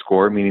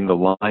 _ meaning the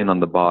line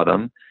on the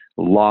bottom,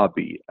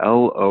 lobby,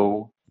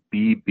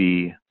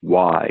 LOBBY.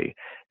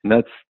 And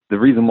that's the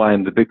reason why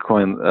I'm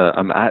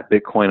I'm at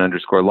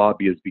Bitcoin _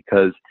 lobby is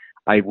because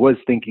I was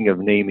thinking of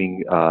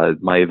naming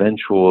my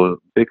eventual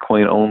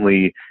Bitcoin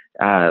only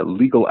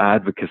legal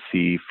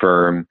advocacy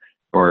firm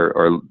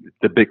or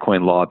the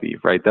Bitcoin lobby,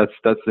 right? That's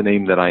the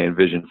name that I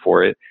envisioned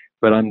for it.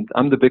 But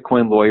I'm the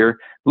Bitcoin lawyer.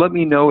 Let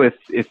me know if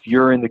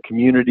you're in the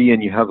community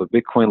and you have a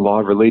Bitcoin law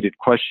related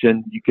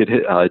question. You could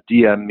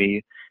DM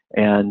me,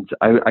 and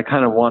I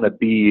kind of want to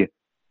be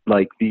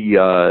like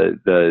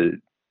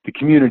the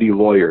community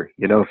lawyer.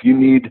 If you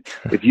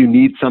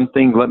need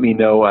something, let me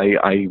know.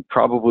 I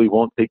probably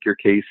won't take your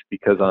case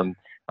because I'm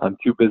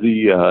too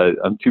busy.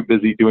 I'm too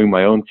busy doing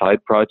my own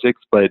side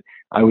projects. But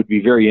I would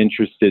be very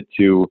interested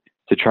to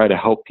try to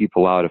help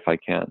people out if I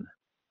can.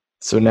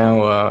 So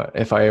now,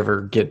 if I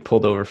ever get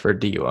pulled over for a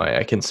DUI,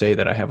 I can say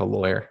that I have a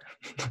lawyer.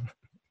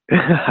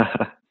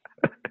 Yeah,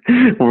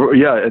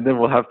 and then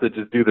we'll have to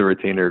just do the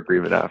retainer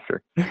agreement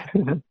after.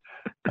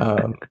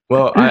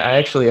 Well,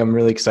 I'm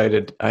really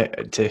excited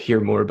to hear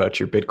more about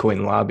your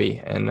Bitcoin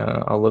lobby, and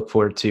I'll look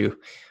forward to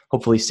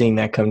hopefully seeing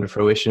that come to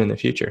fruition in the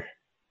future.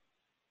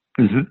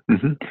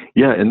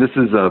 Yeah, and this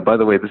is, by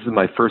the way, this is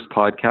my first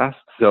podcast,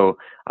 so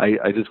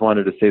I just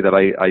wanted to say that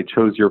I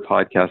chose your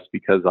podcast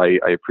because I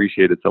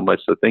appreciate it so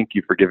much. So thank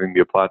you for giving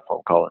me a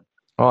platform, Colin.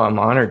 Oh, I'm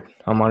honored.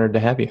 I'm honored to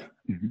have you.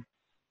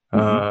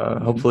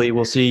 Hopefully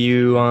we'll see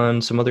you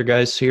on some other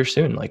guys here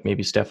soon, like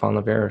maybe Stefan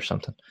Livera or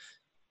something.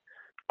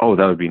 Oh,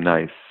 that would be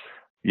nice.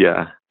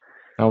 Yeah.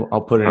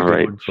 I'll put in a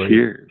good word for you.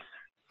 Cheers.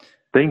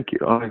 Thank you.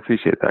 Oh, I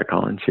appreciate that,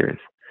 Colin. Cheers.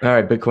 All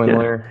right, Bitcoin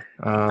lawyer.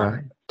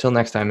 Till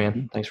next time,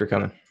 man. Thanks for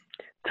coming.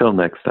 Till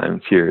next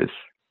time. Cheers.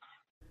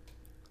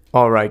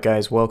 All right,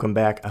 guys, welcome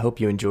back. I hope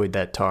you enjoyed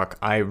that talk.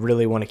 I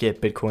really want to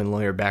get Bitcoin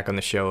Lawyer back on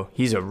the show.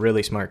 He's a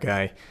really smart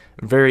guy,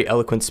 very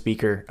eloquent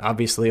speaker,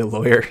 obviously a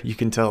lawyer. You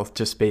can tell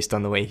just based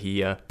on the way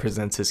he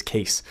presents his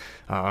case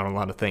on a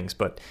lot of things,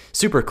 but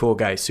super cool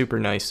guy, super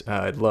nice.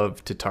 I'd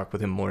love to talk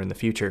with him more in the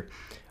future.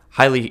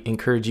 Highly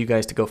encourage you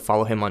guys to go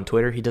follow him on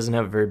Twitter. He doesn't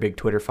have a very big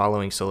Twitter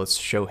following, so let's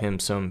show him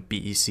some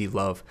BEC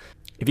love.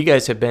 If you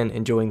guys have been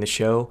enjoying the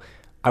show,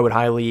 I would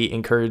highly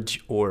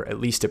encourage or at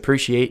least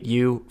appreciate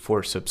you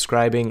for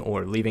subscribing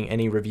or leaving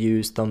any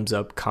reviews, thumbs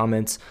up,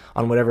 comments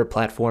on whatever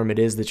platform it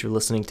is that you're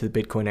listening to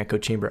the Bitcoin Echo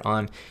Chamber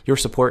on. Your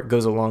support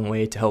goes a long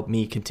way to help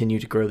me continue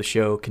to grow the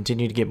show,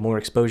 continue to get more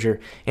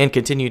exposure, and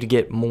continue to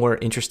get more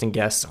interesting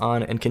guests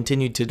on and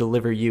continue to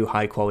deliver you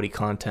high quality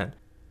content.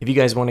 If you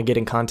guys want to get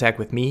in contact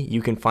with me,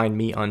 you can find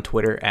me on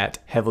Twitter at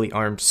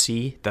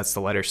heavilyarmedc, that's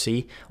the letter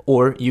C,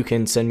 or you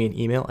can send me an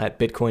email at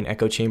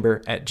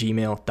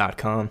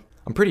bitcoinechochamber@gmail.com.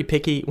 I'm pretty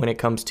picky when it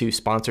comes to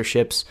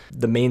sponsorships.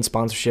 The main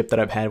sponsorship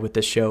that I've had with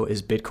this show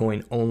is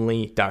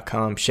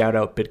bitcoinonly.com. Shout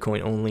out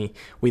Bitcoin Only.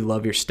 We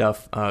love your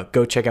stuff.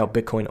 Go check out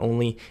Bitcoin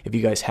Only if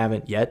you guys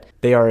haven't yet.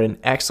 They are an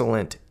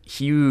excellent,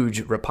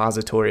 huge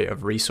repository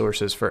of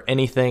resources for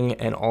anything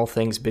and all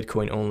things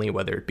Bitcoin Only,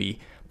 whether it be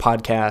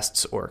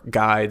podcasts or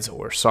guides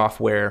or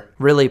software.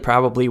 Really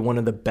probably one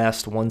of the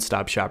best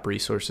one-stop shop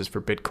resources for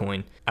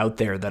Bitcoin out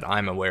there that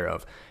I'm aware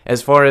of.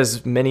 As far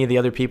as many of the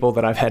other people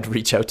that I've had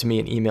reach out to me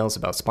in emails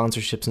about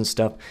sponsorships and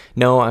stuff,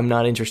 no, I'm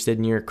not interested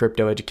in your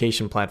crypto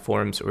education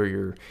platforms or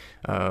your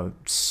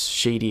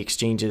shady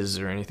exchanges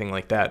or anything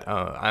like that.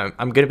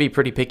 I'm going to be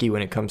pretty picky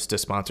when it comes to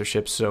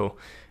sponsorships. So,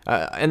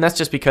 and that's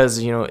just because,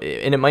 and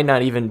it might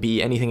not even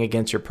be anything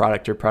against your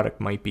product. Your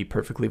product might be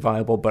perfectly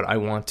viable, but I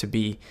want to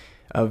be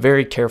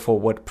very careful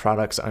what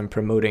products I'm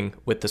promoting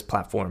with this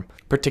platform,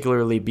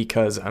 particularly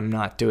because I'm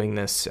not doing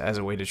this as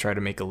a way to try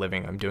to make a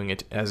living. I'm doing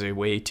it as a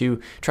way to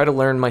try to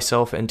learn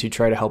myself and to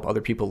try to help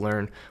other people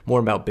learn more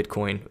about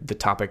Bitcoin, the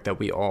topic that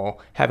we all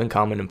have in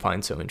common and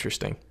find so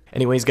interesting.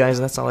 Anyways, guys,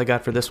 that's all I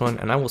got for this one,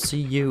 and I will see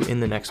you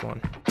in the next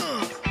one.